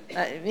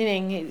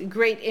 meaning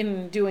great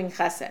in doing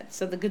chesed.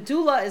 So the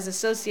Gedula is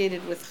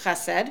associated with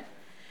chesed,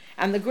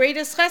 and the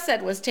greatest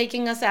chesed was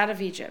taking us out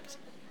of Egypt.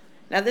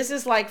 Now this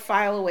is like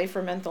file away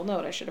for mental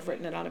note. I should have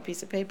written it on a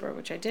piece of paper,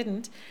 which I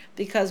didn't,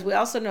 because we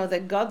also know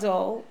that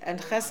Gadol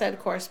and chesed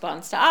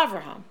corresponds to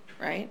Avraham,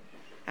 right?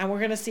 And we're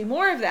going to see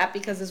more of that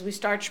because as we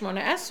start Shmone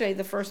Esrei,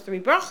 the first 3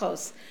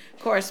 brachos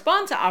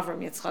correspond to Avram,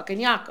 Yitzchak, and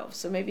Yaakov.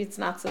 So maybe it's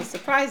not so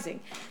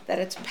surprising that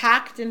it's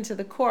packed into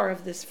the core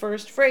of this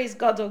first phrase,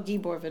 Gadol,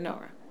 Gibor,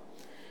 VeNorah.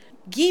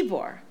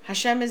 Gibor,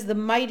 Hashem is the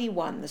mighty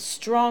one, the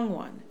strong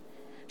one.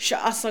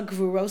 Sha'asa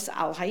gvuros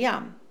al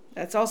hayam.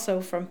 That's also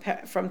from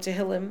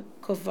Tehillim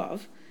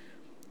Kovav.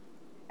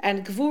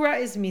 And Gvura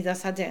is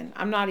Midas Hadin.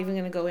 I'm not even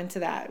going to go into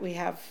that. We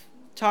have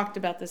talked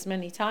about this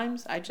many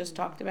times. I just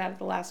talked about it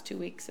the last 2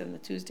 weeks in the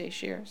Tuesday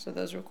Shir, so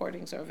those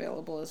recordings are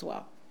available as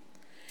well.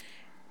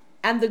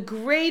 And the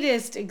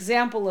greatest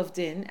example of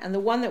din, and the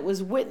one that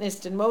was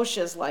witnessed in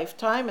Moshe's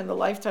lifetime and the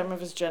lifetime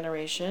of his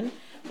generation,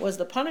 was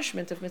the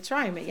punishment of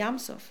Mitzrayim at Yam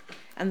Suf,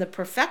 and the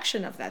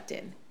perfection of that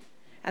din.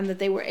 And that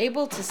they were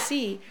able to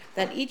see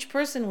that each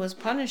person was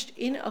punished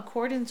in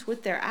accordance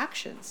with their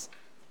actions.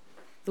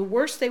 The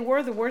worse they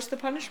were, the worse the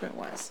punishment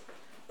was.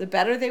 The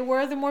better they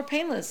were, the more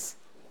painless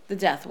the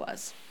death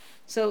was.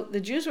 So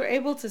the Jews were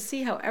able to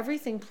see how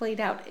everything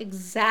played out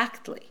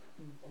exactly.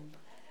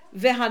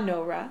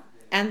 VeHanorah,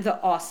 and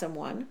the awesome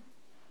one.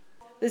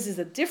 This is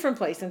a different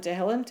place in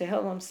Tehillim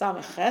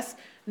Samech Ches.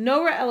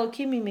 Norah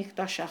Elokimi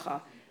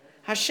Mikdashecha.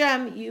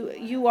 Hashem,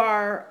 you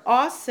are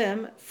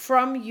awesome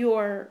from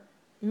your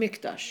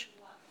Mikdash.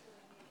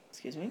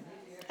 Excuse me.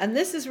 And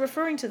this is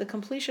referring to the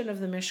completion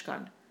of the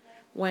Mishkan.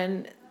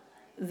 When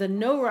the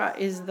Norah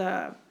is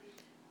the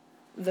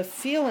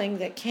feeling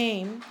that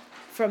came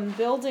from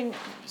building.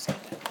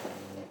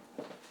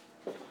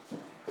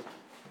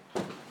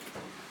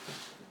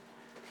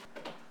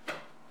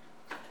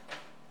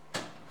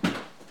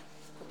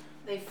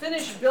 they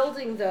finished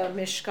building the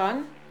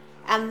Mishkan,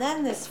 and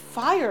then this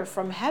fire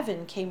from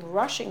heaven came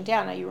rushing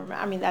down. Now you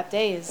remember, I mean, that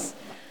day is,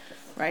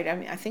 right, I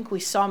mean, I think we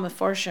saw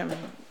Meforshim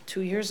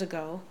 2 years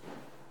ago,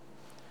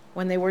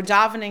 when they were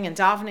davening,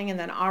 and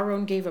then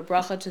Aaron gave a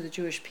bracha to the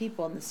Jewish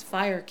people, and this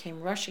fire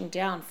came rushing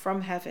down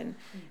from heaven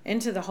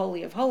into the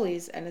Holy of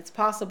Holies, and it's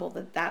possible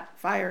that that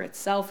fire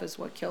itself is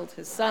what killed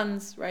his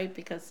sons, right,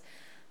 because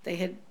they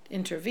had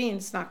intervened.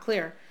 It's not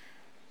clear.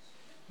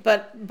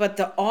 But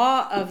the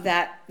awe of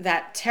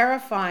that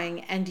terrifying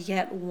and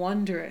yet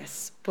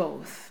wondrous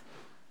both,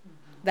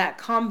 that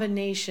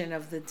combination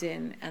of the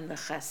din and the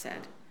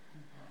chesed,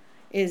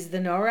 is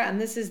the Norah,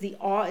 and this is the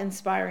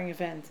awe-inspiring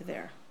event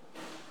there.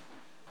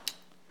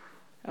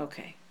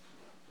 Okay.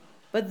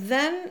 But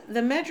then the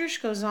Medrash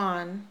goes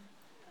on,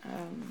 here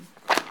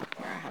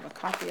I have a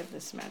copy of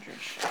this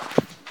Medrash,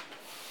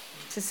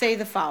 to say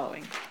the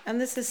following.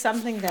 And this is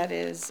something that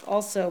is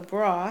also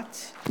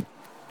brought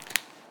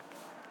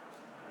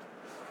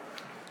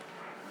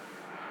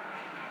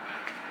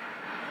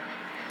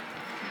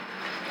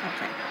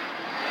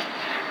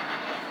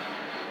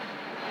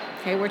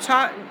Okay, we're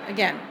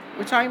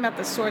talking about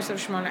the source of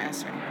Shmone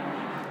Esrei.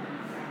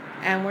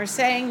 And we're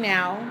saying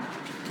now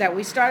that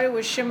we started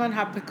with Shimon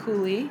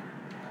HaPekuli,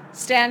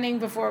 standing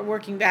before,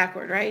 working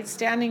backward, right?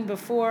 Standing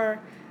before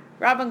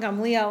Rabban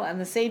Gamliel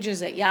and the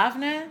sages at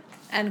Yavne,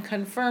 and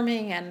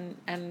confirming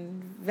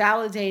and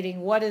validating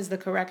what is the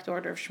correct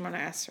order of Shmone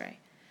Esrei.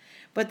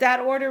 But that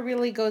order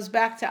really goes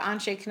back to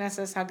Anshe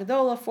Knesset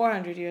HaGadol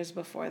 400 years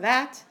before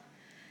that.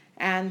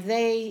 And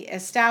they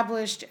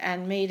established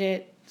and made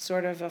it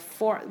sort of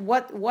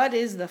what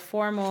is the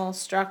formal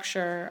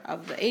structure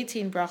of the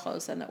 18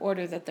 brachos and the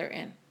order that they're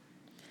in.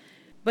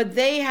 But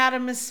they had a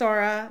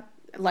Masorah,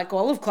 like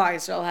all of Klal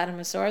Yisrael had a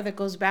Masorah, that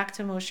goes back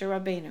to Moshe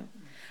Rabbeinu,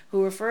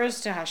 who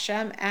refers to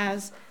Hashem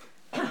as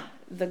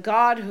the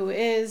God who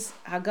is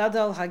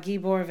Hagadol,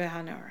 Hagibor,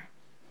 VeHanorah.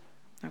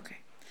 Okay.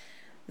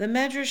 The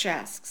Medrash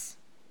asks,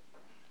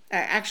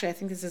 actually I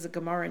think this is a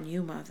Gemara in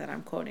Yuma that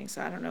I'm quoting,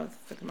 so I don't know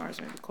if the Gemara is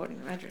maybe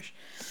quoting the Medrash.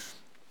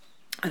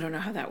 I don't know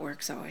how that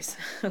works always,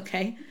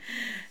 okay?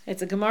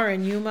 It's a Gemara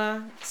in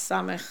Yuma,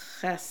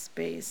 Samech Ches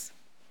Beis.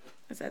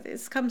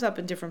 This comes up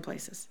in different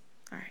places.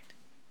 All right.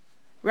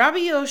 Rabbi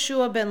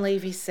Yoshua ben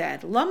Levi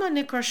said, Lama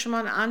nikra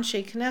shman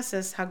Anshe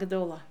Knesset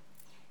HaGadola.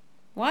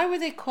 Why were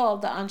they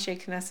called the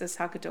Anshe Knesset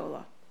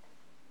HaGadola?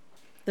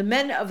 The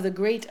men of the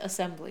great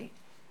assembly.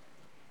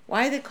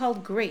 Why are they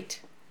called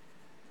great?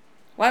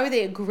 Why were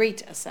they a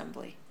great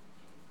assembly?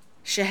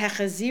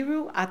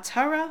 Shehechaziru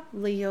atara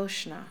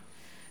liyoshna.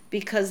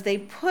 Because they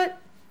put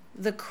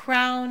the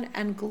crown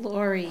and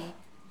glory,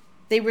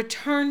 they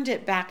returned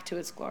it back to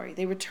its glory.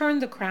 They returned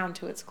the crown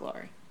to its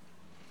glory.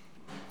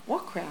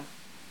 What crown?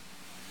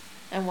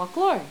 And what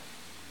glory?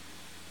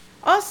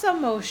 Also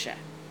Moshe.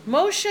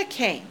 Moshe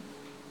came,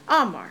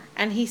 Amar,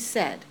 and he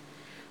said,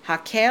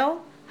 Hakel,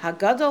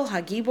 Hagadol,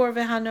 Hagibor,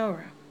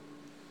 VeHanorah.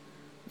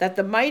 That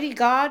the mighty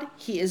God,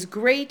 he is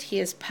great, he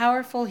is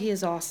powerful, he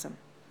is awesome.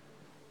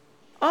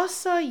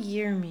 Also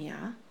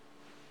Yirmiyah.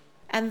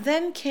 And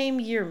then came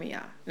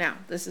Yirmiyah. Now,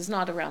 this is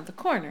not around the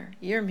corner.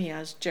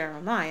 Yirmiyah is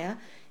Jeremiah.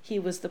 He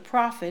was the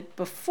prophet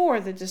before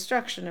the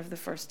destruction of the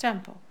first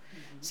temple.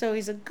 Mm-hmm. So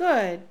he's a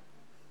good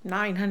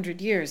 900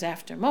 years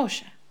after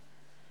Moshe.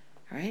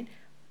 All right?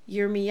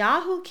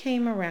 Yirmiyahu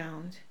came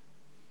around.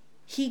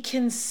 He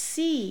can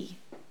see.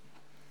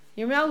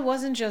 Yirmiyahu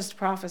wasn't just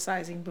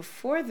prophesizing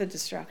before the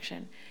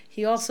destruction.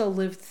 He also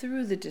lived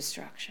through the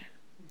destruction.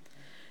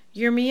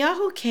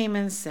 Yirmiyahu came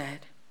and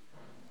said,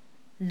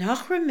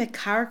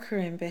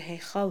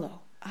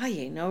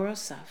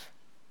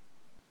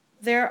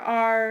 there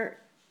are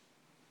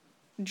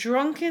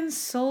drunken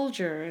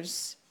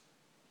soldiers,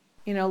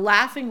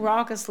 laughing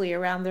raucously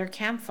around their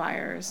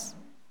campfires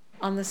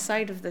on the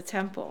site of the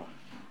temple.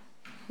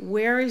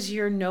 Where is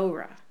your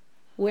Norah?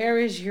 Where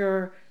is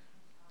your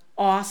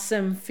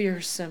awesome,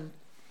 fearsome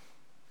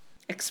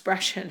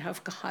expression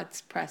of God's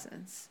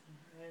presence?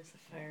 Why is the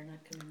fire not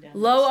coming down?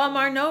 Lo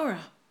Amar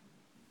Norah.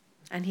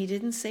 And he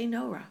didn't say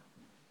Norah.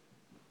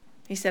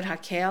 He said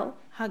Hakel,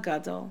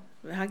 Hagadol,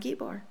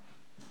 Hagibor.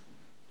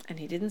 And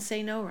he didn't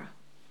say Norah.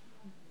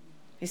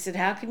 He said,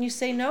 how can you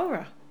say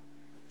Norah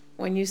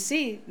when you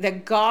see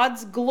that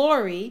God's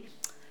glory?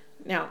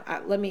 Now,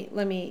 let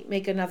me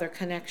make another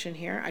connection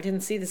here. I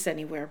didn't see this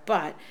anywhere,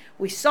 but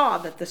we saw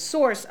that the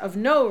source of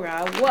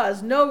Norah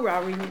was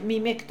Norah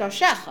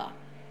mimikdashecha.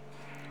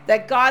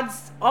 That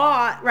God's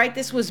awe, right?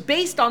 This was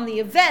based on the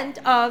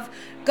event of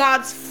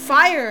God's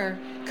fire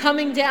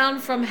coming down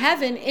from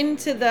heaven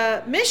into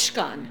the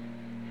Mishkan.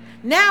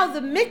 Now the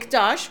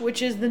Mikdash,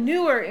 which is the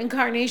newer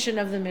incarnation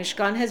of the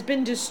Mishkan, has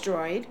been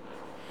destroyed.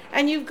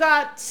 And you've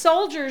got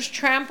soldiers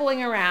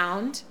trampling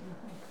around,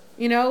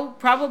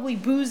 probably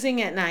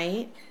boozing at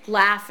night,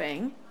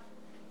 laughing.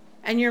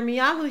 And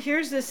Yirmiyahu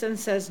hears this and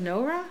says,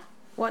 Norah?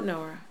 What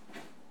Norah?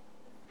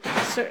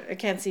 I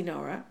can't see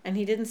Norah. And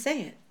he didn't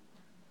say it.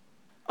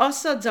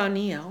 Also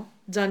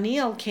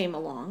Daniel came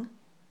along.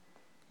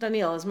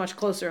 Daniel is much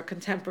closer a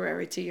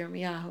contemporary to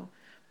Yirmiyahu.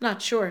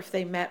 Not sure if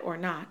they met or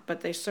not,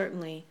 but they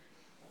certainly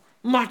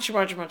much,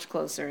 much, much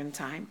closer in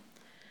time.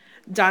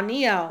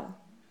 Daniel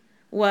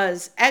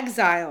was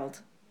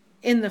exiled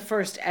in the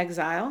first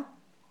exile.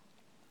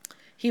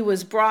 He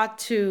was brought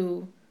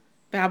to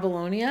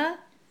Babylonia.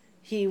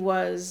 He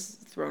was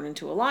thrown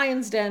into a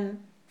lion's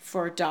den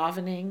for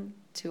davening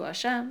to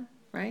Hashem,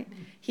 right?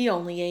 He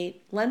only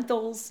ate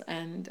lentils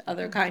and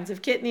other kinds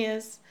of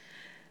kitnias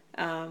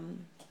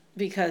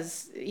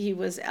because he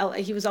was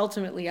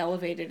ultimately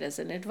elevated as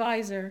an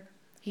advisor.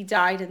 He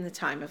died in the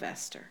time of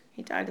Esther.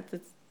 He died at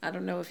the, I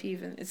don't know if he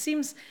even, it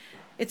seems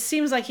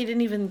like he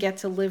didn't even get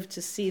to live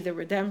to see the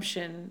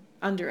redemption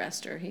under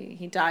Esther.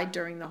 He died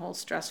during the whole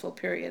stressful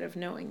period of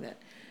knowing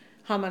that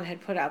Haman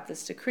had put out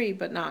this decree,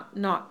 but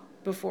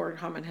not before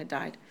Haman had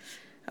died.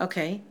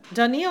 Okay,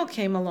 Daniel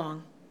came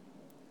along,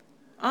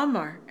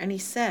 Amar, and he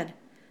said,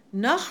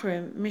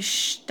 Nachrim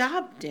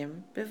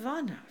mishtabdim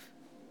bevanav.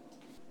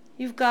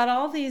 You've got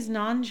all these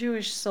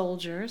non-Jewish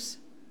soldiers.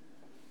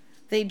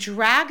 They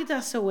dragged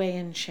us away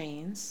in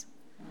chains.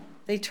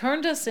 They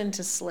turned us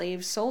into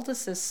slaves, sold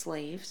us as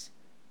slaves.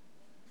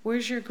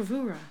 Where's your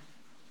gvura?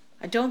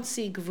 I don't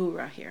see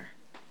gvura here.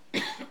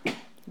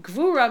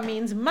 Gvura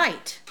means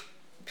might,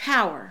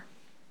 power,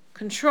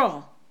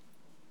 control.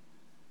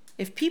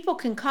 If people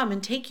can come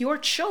and take your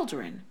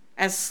children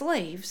as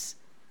slaves,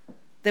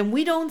 then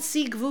we don't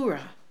see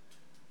gvura.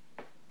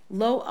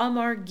 Lo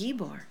amar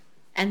gibor.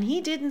 And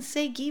he didn't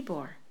say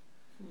gibor.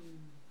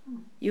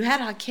 You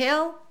had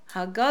hakel,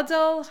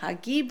 hagadol,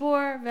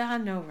 hagibor,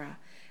 v'hanorah.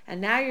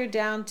 And now you're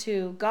down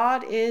to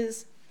God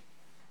is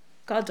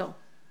gadol.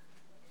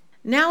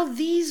 Now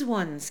these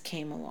ones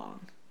came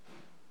along.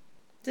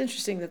 It's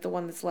interesting that the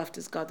one that's left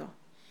is gadol.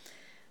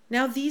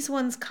 Now these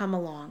ones come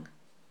along.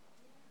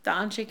 The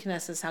Anshe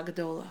Knesses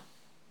HaGadola.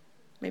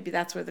 Maybe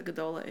that's where the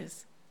Gadola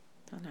is.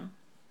 Don't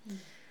know.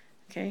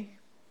 Okay?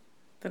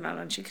 They're not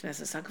Anshe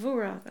Knesses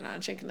HaGvura. They're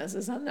not Anshe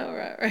Knesses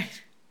HaNorah,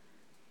 right?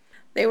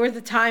 They were the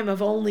time of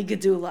only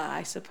Gedula,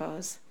 I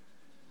suppose.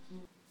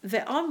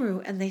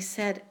 Ve'amru, and they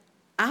said,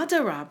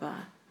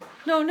 Adarabba.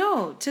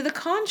 No, to the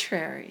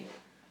contrary.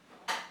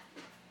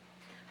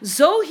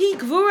 Zohi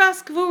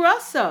Gvuras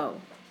Gvuraso.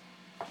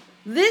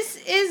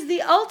 This is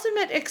the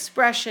ultimate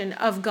expression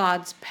of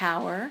God's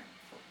power.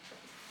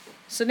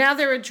 So now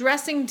they're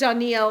addressing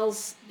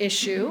Daniel's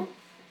issue.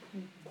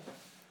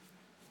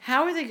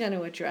 How are they going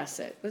to address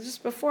it? But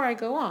just before I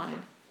go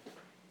on,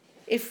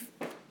 if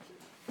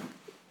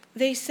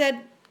they said,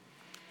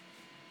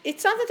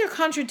 it's not that they're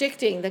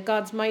contradicting that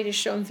God's might is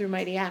shown through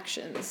mighty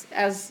actions,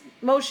 as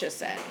Moshe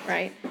said,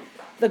 right?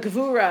 The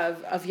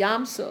Gevura of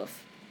Yam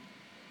Suf.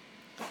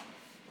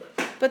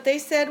 But they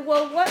said,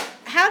 well,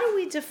 how do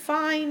we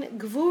define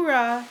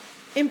Gevura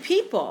in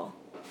people?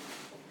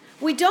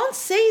 We don't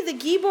say the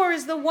Gibor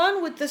is the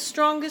one with the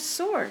strongest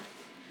sword.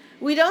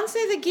 We don't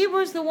say the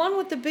Gibor is the one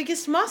with the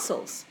biggest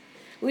muscles.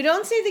 We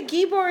don't say the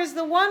Gibor is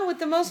the one with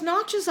the most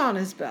notches on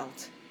his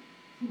belt.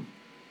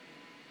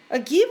 A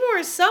Gibor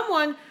is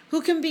someone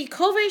who can be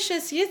Kovesh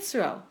es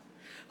Yitzro,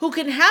 who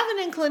can have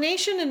an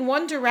inclination in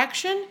one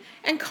direction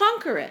and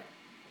conquer it.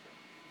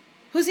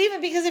 Who's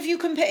even, because if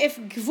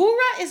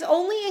Gvura is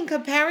only in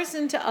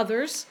comparison to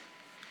others,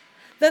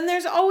 then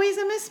there's always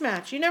a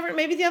mismatch.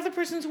 Maybe the other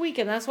person's weak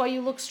and that's why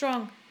you look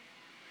strong.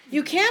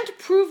 You can't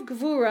prove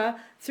Gvura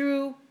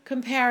through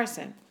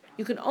comparison.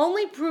 You can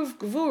only prove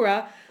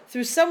Gvura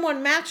through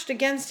someone matched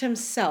against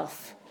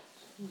himself.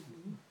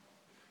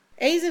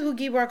 Ezehu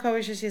Gibor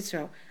Kovesh es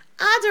Yitzro.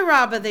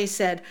 Adarabba, they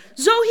said,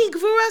 Zohi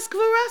Gvuras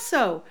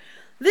Gvuraso.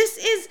 This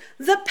is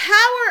the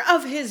power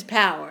of his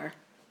power.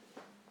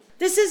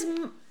 This is,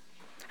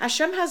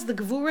 Hashem has the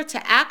Gvura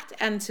to act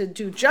and to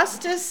do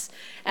justice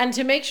and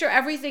to make sure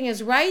everything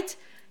is right.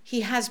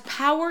 He has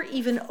power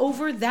even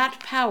over that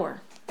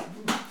power.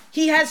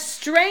 He has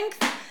strength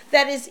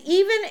that is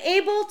even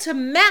able to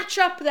match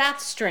up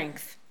that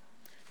strength.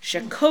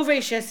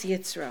 Shekovesh es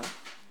Yitzro.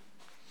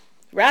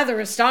 Rather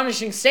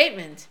astonishing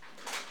statement.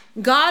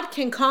 God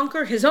can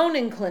conquer his own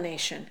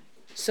inclination,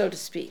 so to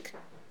speak.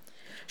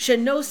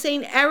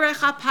 Shenosein erech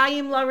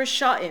apayim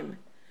larishaim.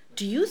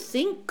 Do you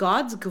think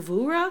God's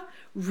Gevura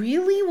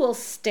really will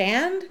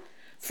stand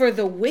for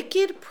the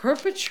wicked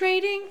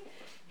perpetrating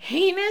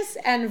heinous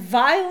and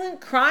violent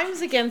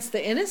crimes against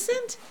the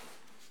innocent?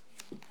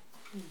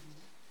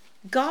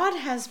 God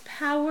has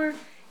power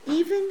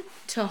even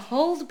to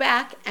hold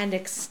back and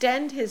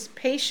extend his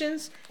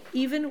patience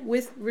even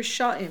with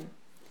Rishaim.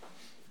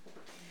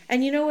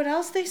 And you know what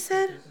else they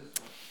said?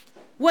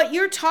 What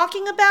you're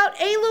talking about,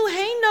 Elu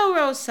hey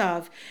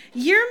Norosav.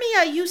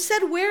 Yirmiyah, you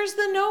said, where's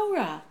the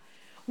Norah?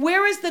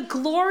 Where is the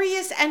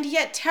glorious and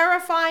yet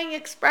terrifying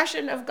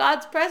expression of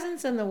God's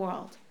presence in the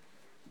world?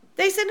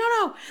 They said,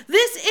 no,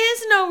 this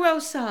is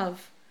Norosav.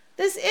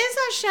 This is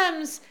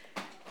Hashem's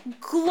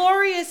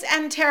glorious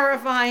and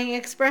terrifying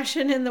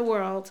expression in the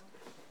world.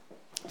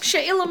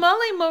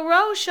 She'ilamale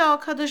moro shal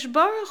kadosh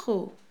baruch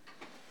hu.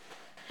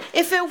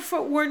 If it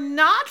were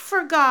not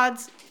for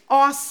God's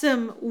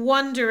awesome,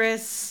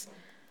 wondrous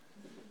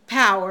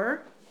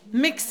power,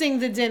 mixing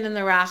the din and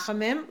the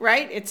rachamim,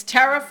 right? It's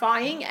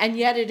terrifying, and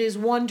yet it is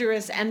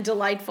wondrous and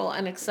delightful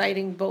and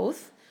exciting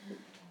both.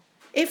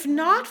 If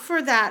not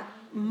for that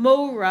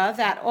mora,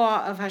 that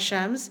awe of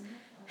Hashem's,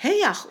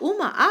 Heyach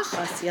uma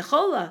achas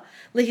yechola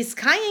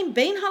lehiskayim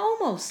bein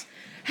haomos.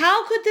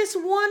 How could this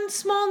one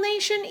small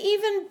nation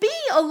even be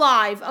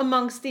alive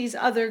amongst these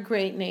other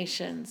great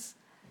nations?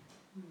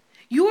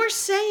 You're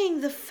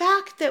saying the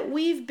fact that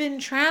we've been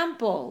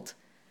trampled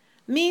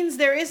means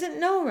there isn't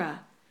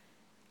Norah.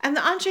 And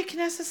the Anshe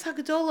Knesset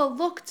Hagdola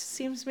looked,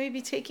 seems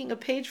maybe taking a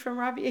page from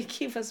Rabbi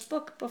Akiva's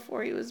book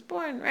before he was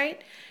born,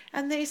 right?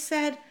 And they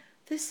said,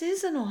 this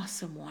is an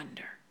awesome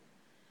wonder.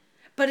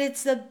 But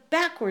it's the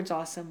backwards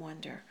awesome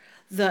wonder.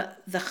 The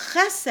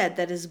chesed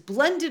that is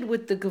blended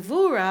with the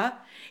gevura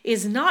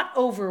is not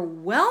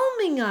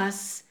overwhelming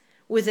us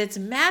with its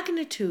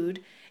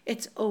magnitude,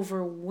 it's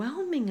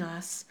overwhelming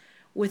us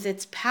with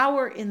its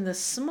power in the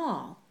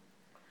small.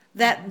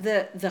 That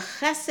the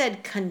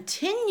chesed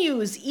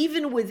continues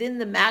even within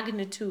the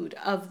magnitude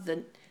of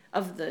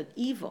the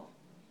evil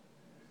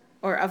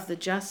or of the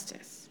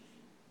justice.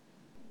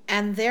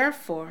 And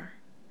therefore,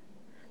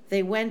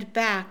 they went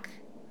back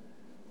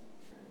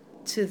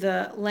to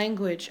the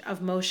language of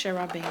Moshe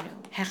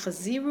Rabbeinu.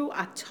 Hechaziru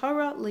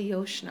atara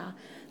liyoshna.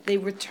 They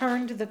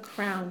returned the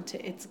crown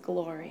to its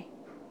glory.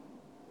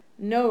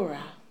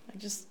 Norah,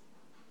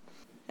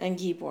 and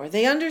Gibor.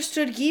 They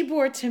understood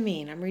Gibor to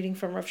mean, I'm reading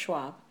from Rav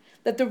Schwab,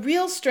 that the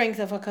real strength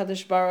of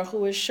HaKadosh Baruch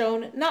Hu is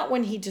shown not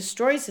when he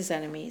destroys his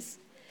enemies,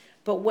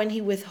 but when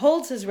he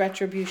withholds his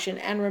retribution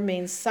and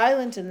remains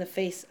silent in the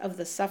face of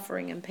the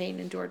suffering and pain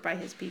endured by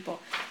his people.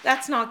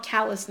 That's not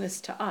callousness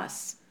to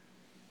us.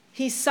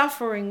 He's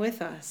suffering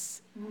with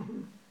us.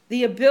 Mm-hmm.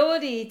 The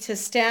ability to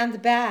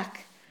stand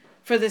back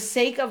for the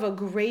sake of a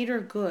greater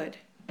good,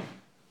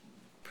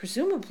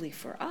 presumably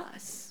for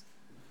us.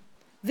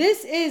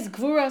 This is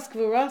Gvuras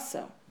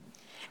Gvuraso.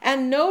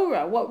 And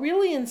Norah, what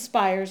really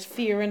inspires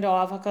fear and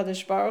awe of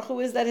HaKadosh Baruch Hu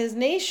is that his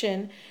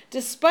nation,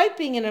 despite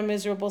being in a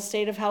miserable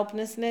state of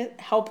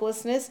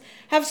helplessness,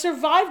 have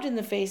survived in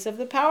the face of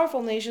the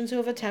powerful nations who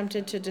have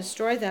attempted to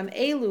destroy them.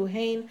 Elu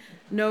hein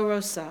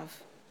norosav.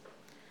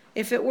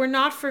 If it were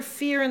not for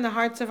fear in the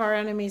hearts of our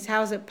enemies,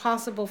 how is it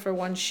possible for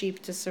one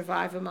sheep to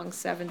survive among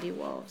 70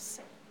 wolves?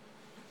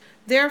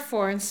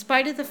 Therefore, in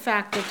spite of the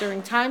fact that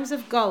during times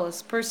of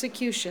gullus,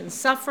 persecution,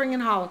 suffering,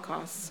 and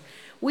holocausts,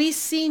 we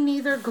see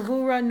neither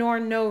Gevura nor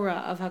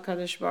Norah of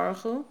HaKadosh Baruch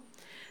Hu,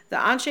 the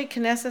Anshe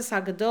Knesset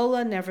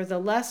Hagadola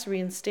nevertheless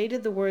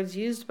reinstated the words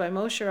used by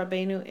Moshe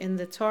Rabbeinu in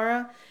the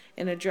Torah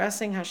in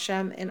addressing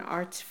Hashem in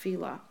our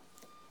tefillah.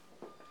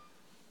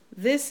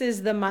 This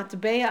is the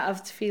matbeya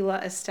of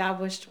tefillah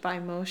established by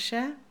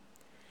Moshe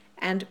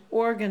and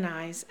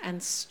organized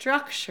and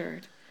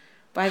structured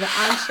by the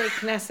Anshe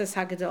Knesset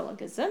Hagadola.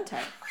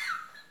 Gesundheit.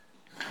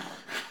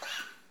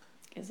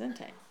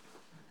 Gesundheit.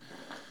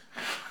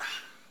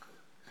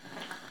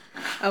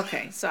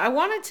 Okay, so I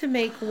wanted to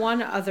make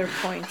one other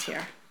point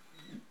here.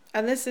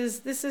 And this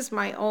is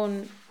my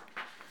own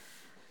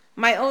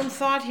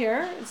thought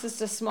here. It's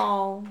just a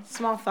small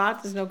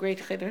thought. There's no great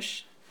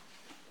chiddush.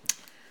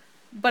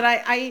 But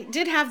I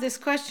did have this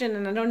question,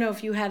 and I don't know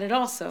if you had it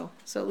also,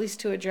 so at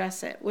least to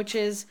address it, which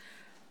is,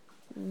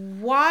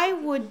 why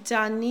would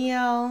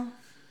Daniel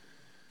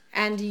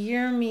and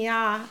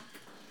Yirmiyahu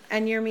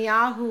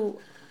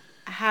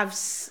have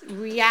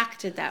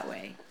reacted that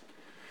way?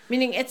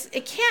 Meaning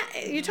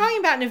you're talking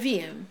about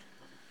Nevi'im.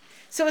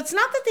 So it's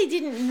not that they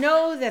didn't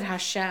know that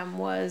Hashem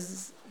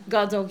was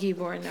Gadol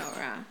Gibor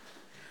Norah.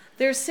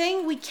 They're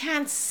saying we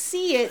can't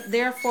see it,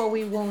 therefore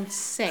we won't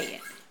say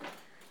it.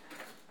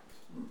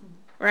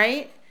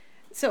 Right?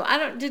 So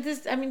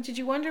did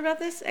you wonder about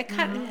this? I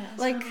kind of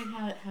wondering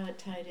how it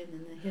tied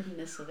in the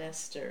hiddenness of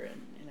Esther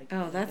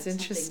and that's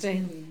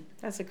interesting.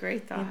 That's a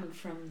great thought. Hidden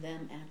from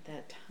them at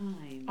that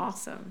time.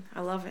 Awesome.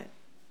 I love it.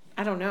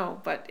 I don't know,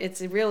 but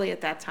it's really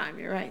at that time.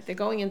 You're right. They're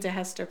going into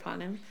Hester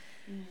Panim,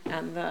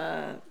 and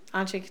the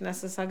Anshe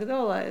Knesset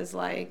Hagadola is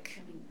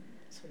like,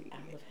 sort of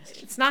out of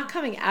Hester. It's not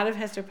coming out of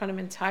Hester Panim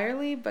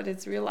entirely, but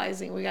it's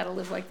realizing we got to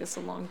live like this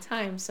a long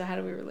time. So how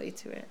do we relate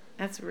to it?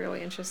 That's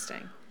really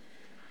interesting.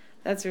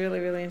 That's really,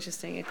 really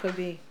interesting. It could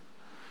be.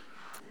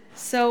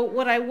 So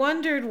what I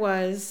wondered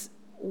was,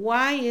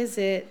 why is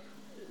it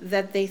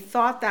that they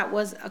thought that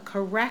was a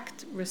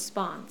correct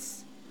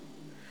response?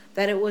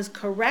 That it was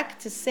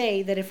correct to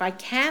say that if I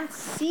can't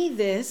see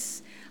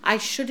this, I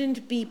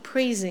shouldn't be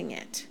praising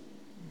it.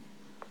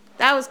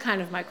 That was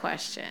kind of my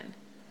question.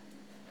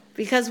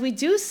 Because we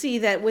do see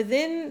that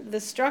within the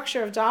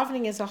structure of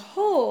davening as a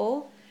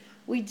whole,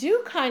 we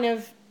do kind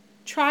of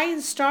try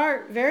and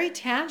start very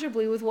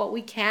tangibly with what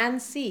we can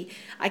see.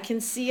 I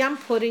can see I'm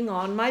putting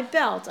on my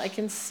belt. I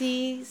can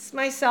see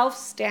myself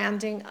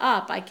standing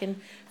up. I can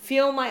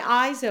feel my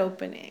eyes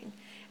opening.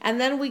 And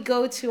then we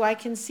go to, I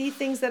can see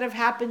things that have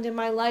happened in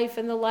my life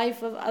and the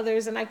life of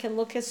others, and I can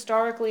look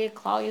historically at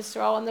Klal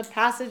Yisrael and the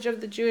passage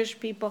of the Jewish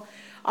people,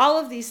 all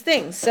of these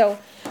things. So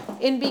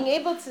in being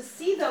able to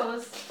see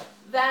those,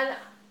 then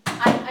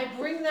I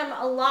bring them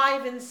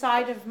alive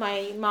inside of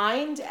my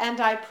mind,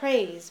 and I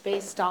praise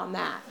based on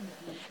that.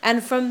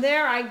 And from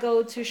there I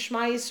go to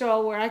Shema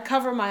Yisrael, where I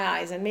cover my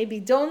eyes and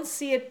maybe don't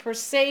see it per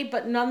se,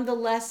 but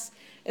nonetheless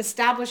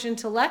establish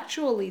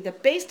intellectually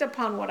that based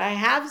upon what I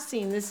have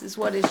seen, this is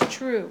what is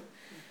true.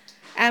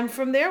 And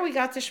from there we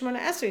got to Shmone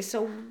Esrei.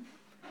 So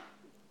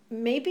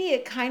maybe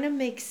it kind of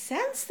makes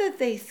sense that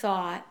they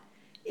thought,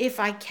 if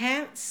I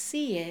can't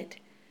see it,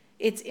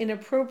 it's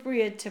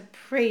inappropriate to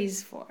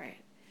praise for it.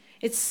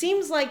 It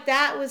seems like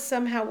that was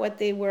somehow what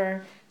they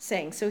were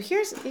saying. So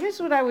here's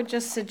what I would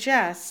just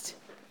suggest,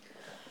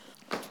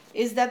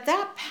 is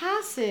that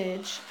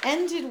passage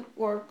ended,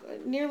 or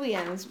nearly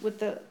ends, with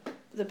the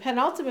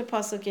penultimate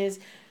pasuk is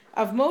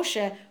of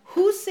Moshe,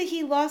 Hu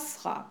sehi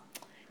lascha.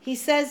 He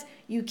says,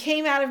 you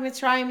came out of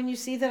Mitzrayim and you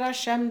see that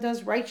Hashem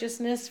does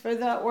righteousness for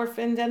the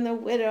orphaned and the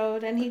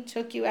widowed, and he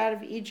took you out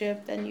of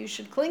Egypt, and you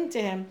should cling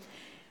to him.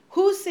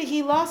 Hu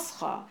sehi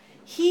lascha.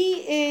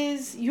 He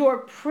is your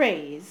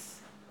praise.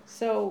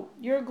 So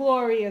your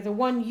glory, or the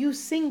one you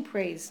sing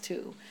praise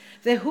to.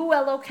 Vehu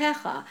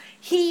Elokecha.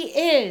 He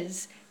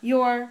is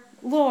your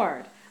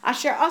Lord.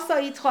 Asher asa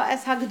itcha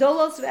es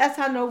hagdolos ve'es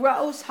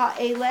hanoraos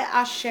ha'ele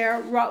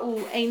asher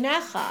ra'u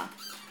einecha.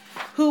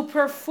 Who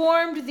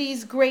performed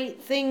these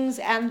great things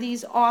and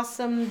these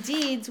awesome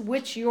deeds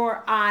which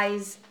your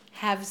eyes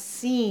have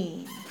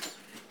seen.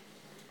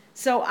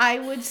 So I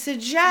would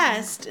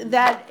suggest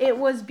that it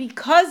was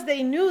because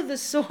they knew the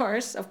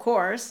source, of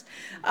course,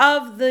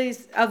 of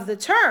the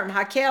term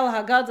Hakel,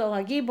 Hagadol,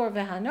 Hagibor,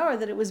 VeHanor,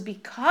 that it was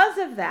because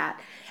of that,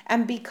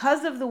 and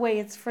because of the way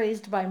it's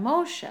phrased by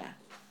Moshe,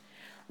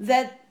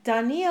 that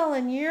Daniel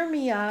and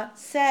Yirmiyah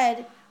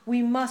said,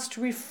 we must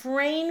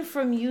refrain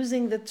from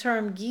using the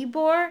term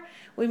Gibor,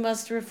 we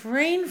must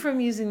refrain from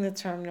using the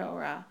term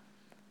Norah.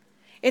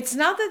 It's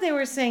not that they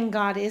were saying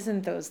God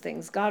isn't those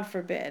things, God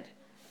forbid,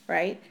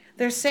 right?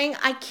 They're saying,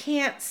 I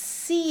can't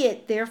see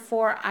it,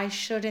 therefore I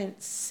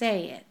shouldn't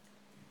say it.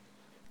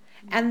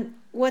 And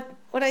what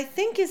I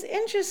think is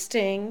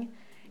interesting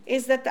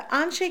is that the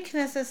Anshe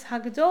Knesset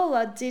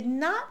Hagdola did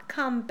not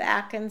come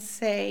back and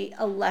say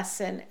a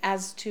lesson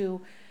as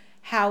to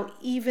how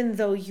even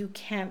though you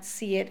can't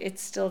see it,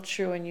 it's still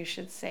true and you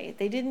should say it.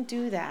 They didn't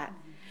do that.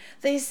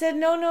 They said,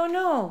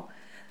 no.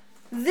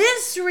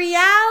 This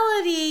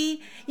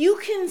reality, you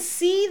can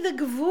see the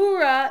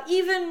Gvura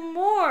even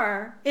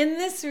more in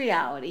this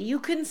reality. You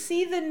can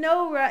see the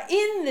Norah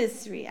in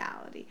this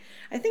reality.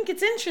 I think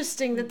it's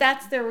interesting that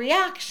that's their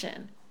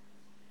reaction.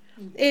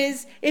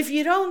 Is if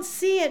you don't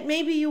see it,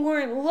 maybe you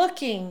weren't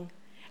looking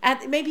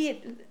at,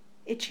 maybe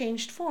it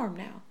changed form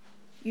now.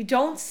 You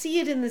don't see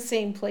it in the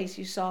same place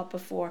you saw it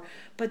before,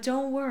 but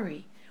don't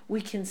worry.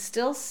 We can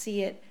still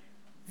see it,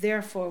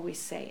 therefore we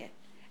say it.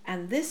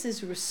 And this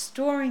is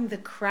restoring the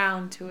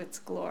crown to its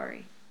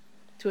glory,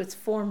 to its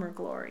former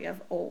glory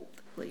of old,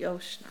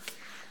 Leoshna,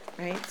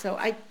 right? So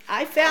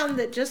I found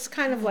that just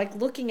kind of like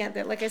looking at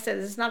that, like I said,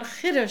 it's not a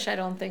chiddush, I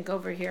don't think,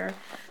 over here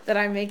that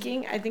I'm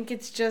making. I think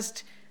it's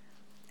just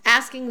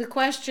asking the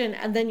question,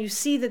 and then you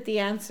see that the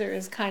answer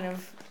is kind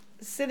of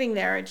sitting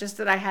there, it's just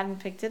that I hadn't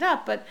picked it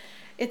up. But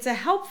it's a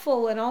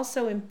helpful and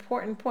also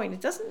important point.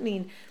 It doesn't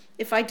mean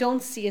if I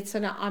don't see it, so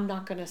now I'm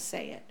not going to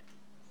say it.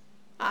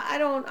 I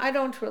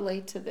don't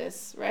relate to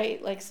this,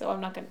 right? Like, so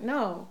I'm not going to,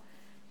 no.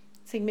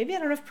 Saying maybe I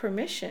don't have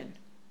permission.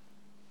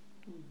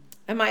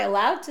 Am I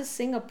allowed to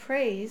sing a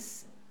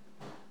praise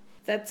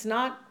that's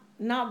not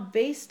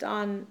based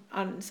on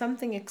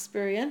something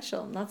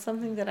experiential, not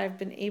something that I've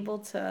been able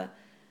to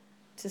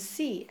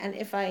see? And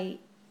if I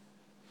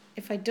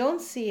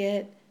don't see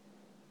it,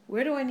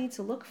 where do I need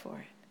to look for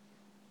it?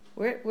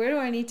 Where do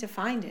I need to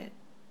find it?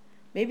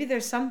 Maybe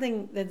there's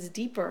something that's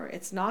deeper.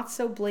 It's not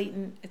so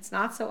blatant. It's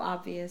not so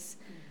obvious.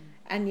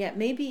 And yet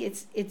maybe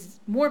it's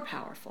more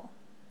powerful.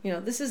 You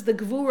know, this is the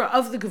Gevura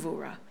of the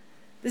Gevura.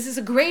 This is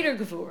a greater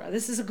Gevura.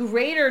 This is a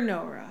greater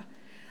Norah,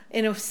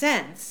 in a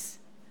sense,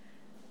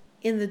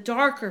 in the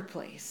darker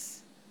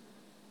place.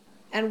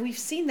 And we've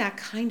seen that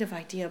kind of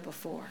idea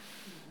before.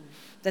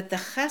 That the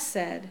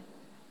chesed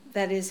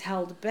that is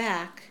held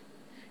back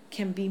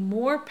can be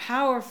more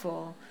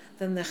powerful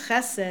than the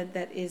chesed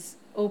that is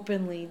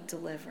openly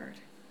delivered.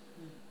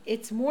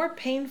 It's more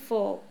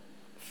painful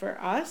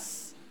for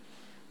us,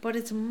 but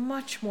it's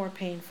much more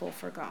painful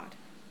for God.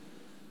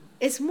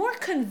 It's more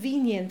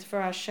convenient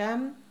for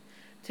Hashem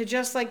to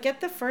just like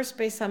get the first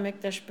Beis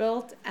HaMikdash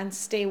built and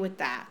stay with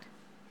that.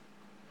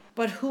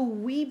 But who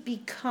we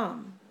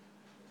become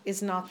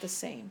is not the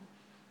same.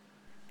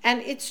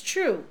 And it's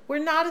true,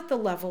 we're not at the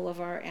level of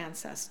our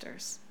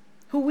ancestors.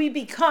 Who we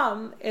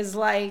become is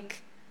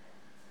like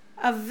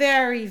a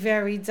very,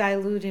 very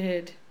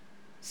diluted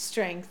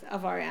strength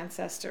of our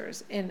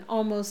ancestors in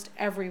almost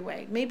every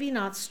way. Maybe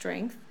not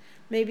strength,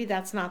 maybe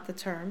that's not the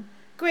term,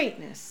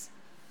 greatness.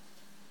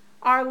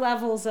 Our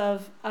levels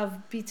of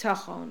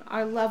bitachon,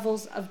 our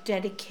levels of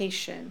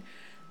dedication,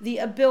 the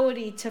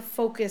ability to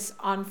focus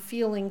on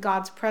feeling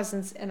God's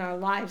presence in our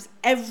lives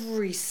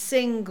every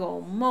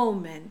single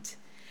moment,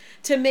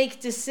 to make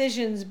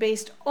decisions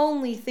based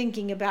only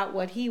thinking about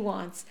what He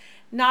wants,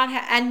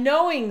 and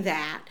knowing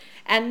that,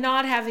 and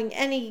not having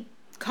any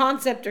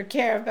concept or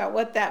care about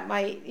what that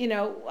might,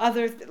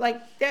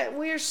 like that.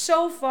 We're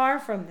so far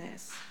from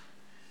this.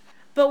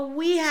 But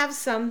we have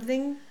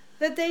something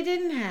that they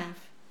didn't have.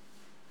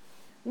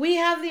 we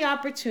have the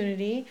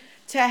opportunity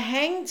to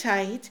hang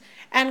tight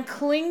and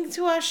cling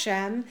to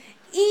Hashem,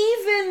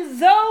 even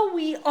though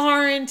we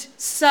aren't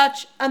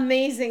such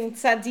amazing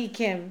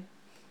tzaddikim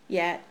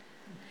yet.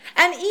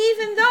 And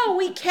even though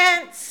we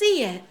can't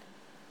see it.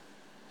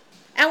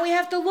 And we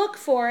have to look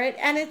for it,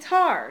 and it's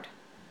hard.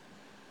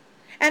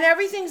 And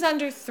everything's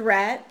under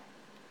threat.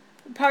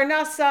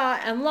 Parnasa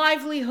and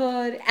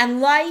livelihood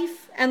and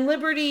life and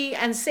liberty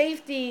and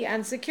safety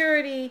and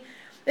security.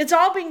 It's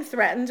all being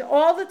threatened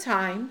all the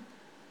time,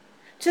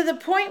 to the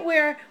point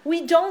where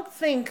we don't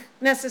think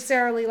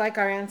necessarily like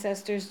our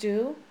ancestors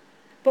do,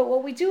 but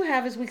what we do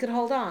have is we could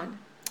hold on.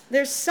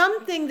 There's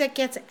something that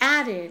gets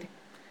added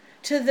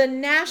to the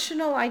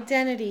national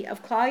identity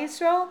of Klal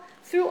Yisrael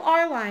through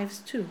our lives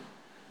too.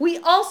 We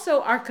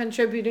also are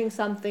contributing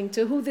something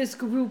to who this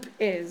group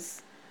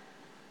is.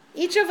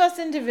 Each of us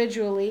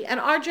individually, and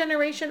our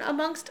generation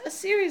amongst a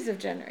series of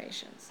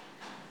generations.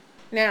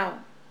 Now,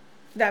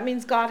 that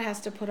means God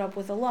has to put up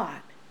with a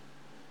lot.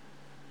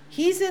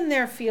 He's in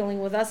there feeling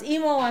with us,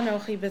 Imo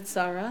anochi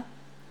b'tzara.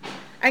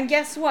 And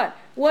guess what?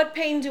 What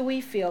pain do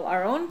we feel?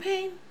 Our own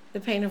pain? The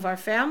pain of our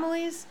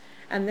families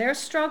and their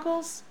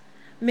struggles?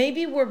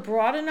 Maybe we're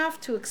broad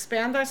enough to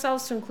expand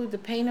ourselves to include the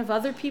pain of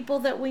other people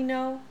that we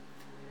know.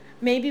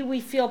 Maybe we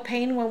feel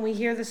pain when we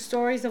hear the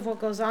stories of what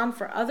goes on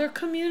for other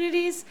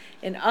communities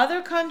in other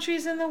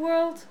countries in the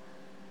world.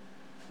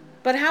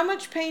 But how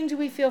much pain do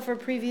we feel for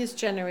previous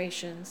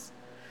generations?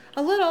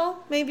 A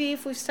little. Maybe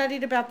if we've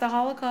studied about the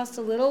Holocaust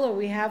a little, or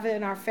we have it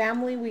in our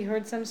family, we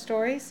heard some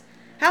stories.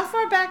 How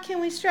far back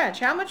can we stretch?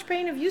 How much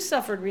pain have you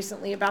suffered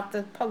recently about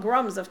the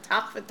pogroms of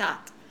Tach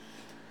v'Tat?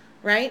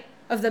 Right?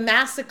 Of the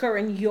massacre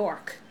in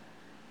York?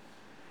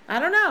 I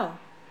don't know.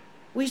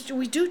 We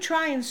do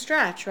try and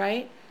stretch,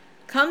 right?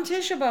 Come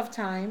Tisha B'Av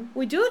time,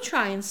 we do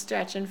try and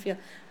stretch and feel,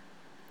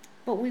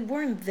 but we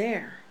weren't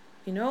there,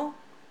 you know?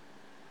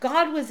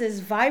 God was as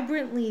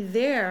vibrantly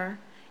there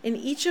in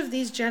each of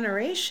these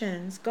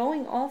generations,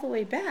 going all the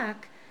way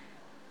back,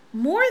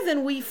 more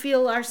than we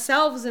feel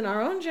ourselves in our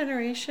own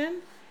generation.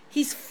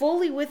 He's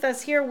fully with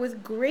us here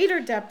with greater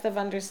depth of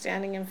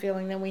understanding and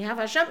feeling than we have.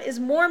 Hashem is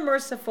more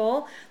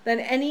merciful than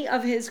any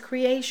of his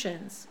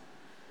creations.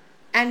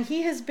 And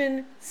he has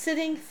been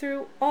sitting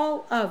through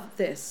all of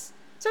this.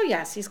 So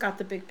yes, he's got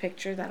the big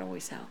picture, that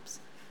always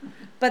helps.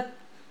 But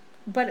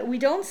we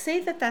don't say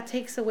that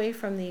takes away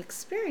from the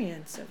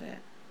experience of it.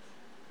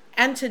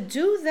 And to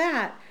do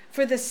that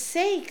for the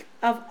sake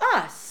of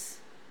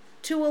us,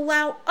 to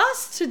allow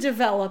us to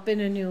develop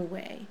in a new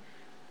way,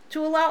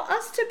 to allow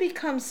us to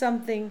become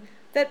something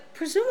that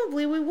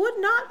presumably we would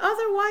not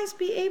otherwise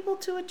be able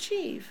to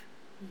achieve.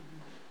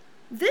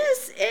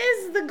 This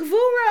is the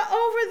Gvura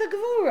over the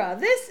Gvura.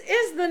 This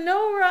is the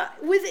Norah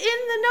within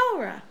the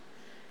Norah.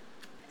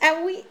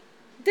 And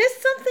this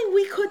is something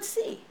we could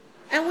see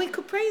and we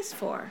could praise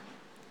for.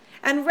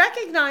 And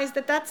recognize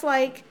that it's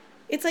like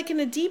in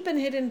a deep and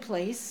hidden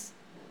place,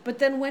 but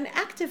then when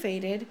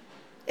activated,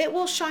 it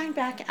will shine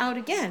back out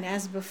again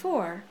as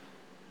before.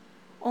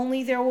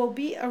 Only there will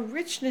be a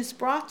richness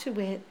brought to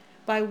it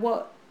by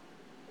what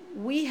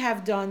we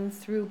have done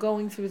through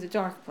going through the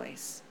dark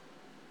place.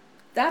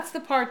 That's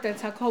the part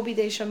that's Hakol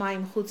Bidei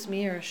Shamayim Chutz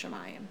Mi'Yiras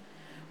Shamayim.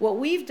 What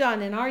we've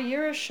done in our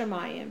Yiras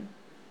Shamayim,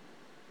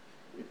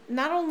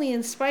 not only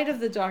in spite of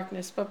the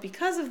darkness, but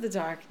because of the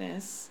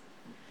darkness,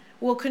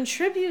 will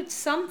contribute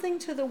something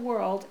to the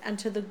world and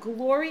to the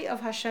glory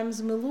of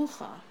Hashem's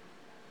Melucha.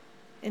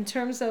 In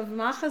terms of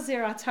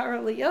Machazir Atara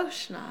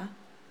Liyoshna,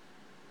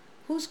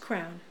 whose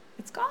crown?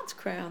 It's God's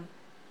crown.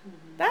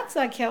 That's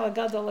like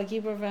הגדול,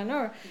 הגבור,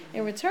 והנורא.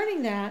 In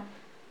returning that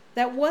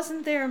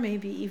wasn't there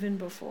maybe even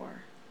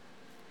before.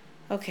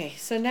 Okay,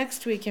 so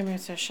next week, Emir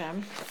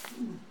Hashem,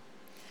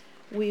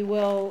 we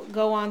will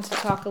go on to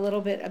talk a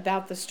little bit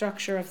about the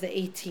structure of the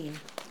 18.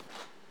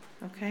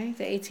 Okay,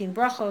 the 18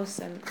 brachos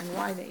and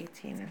why the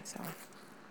 18 and so on.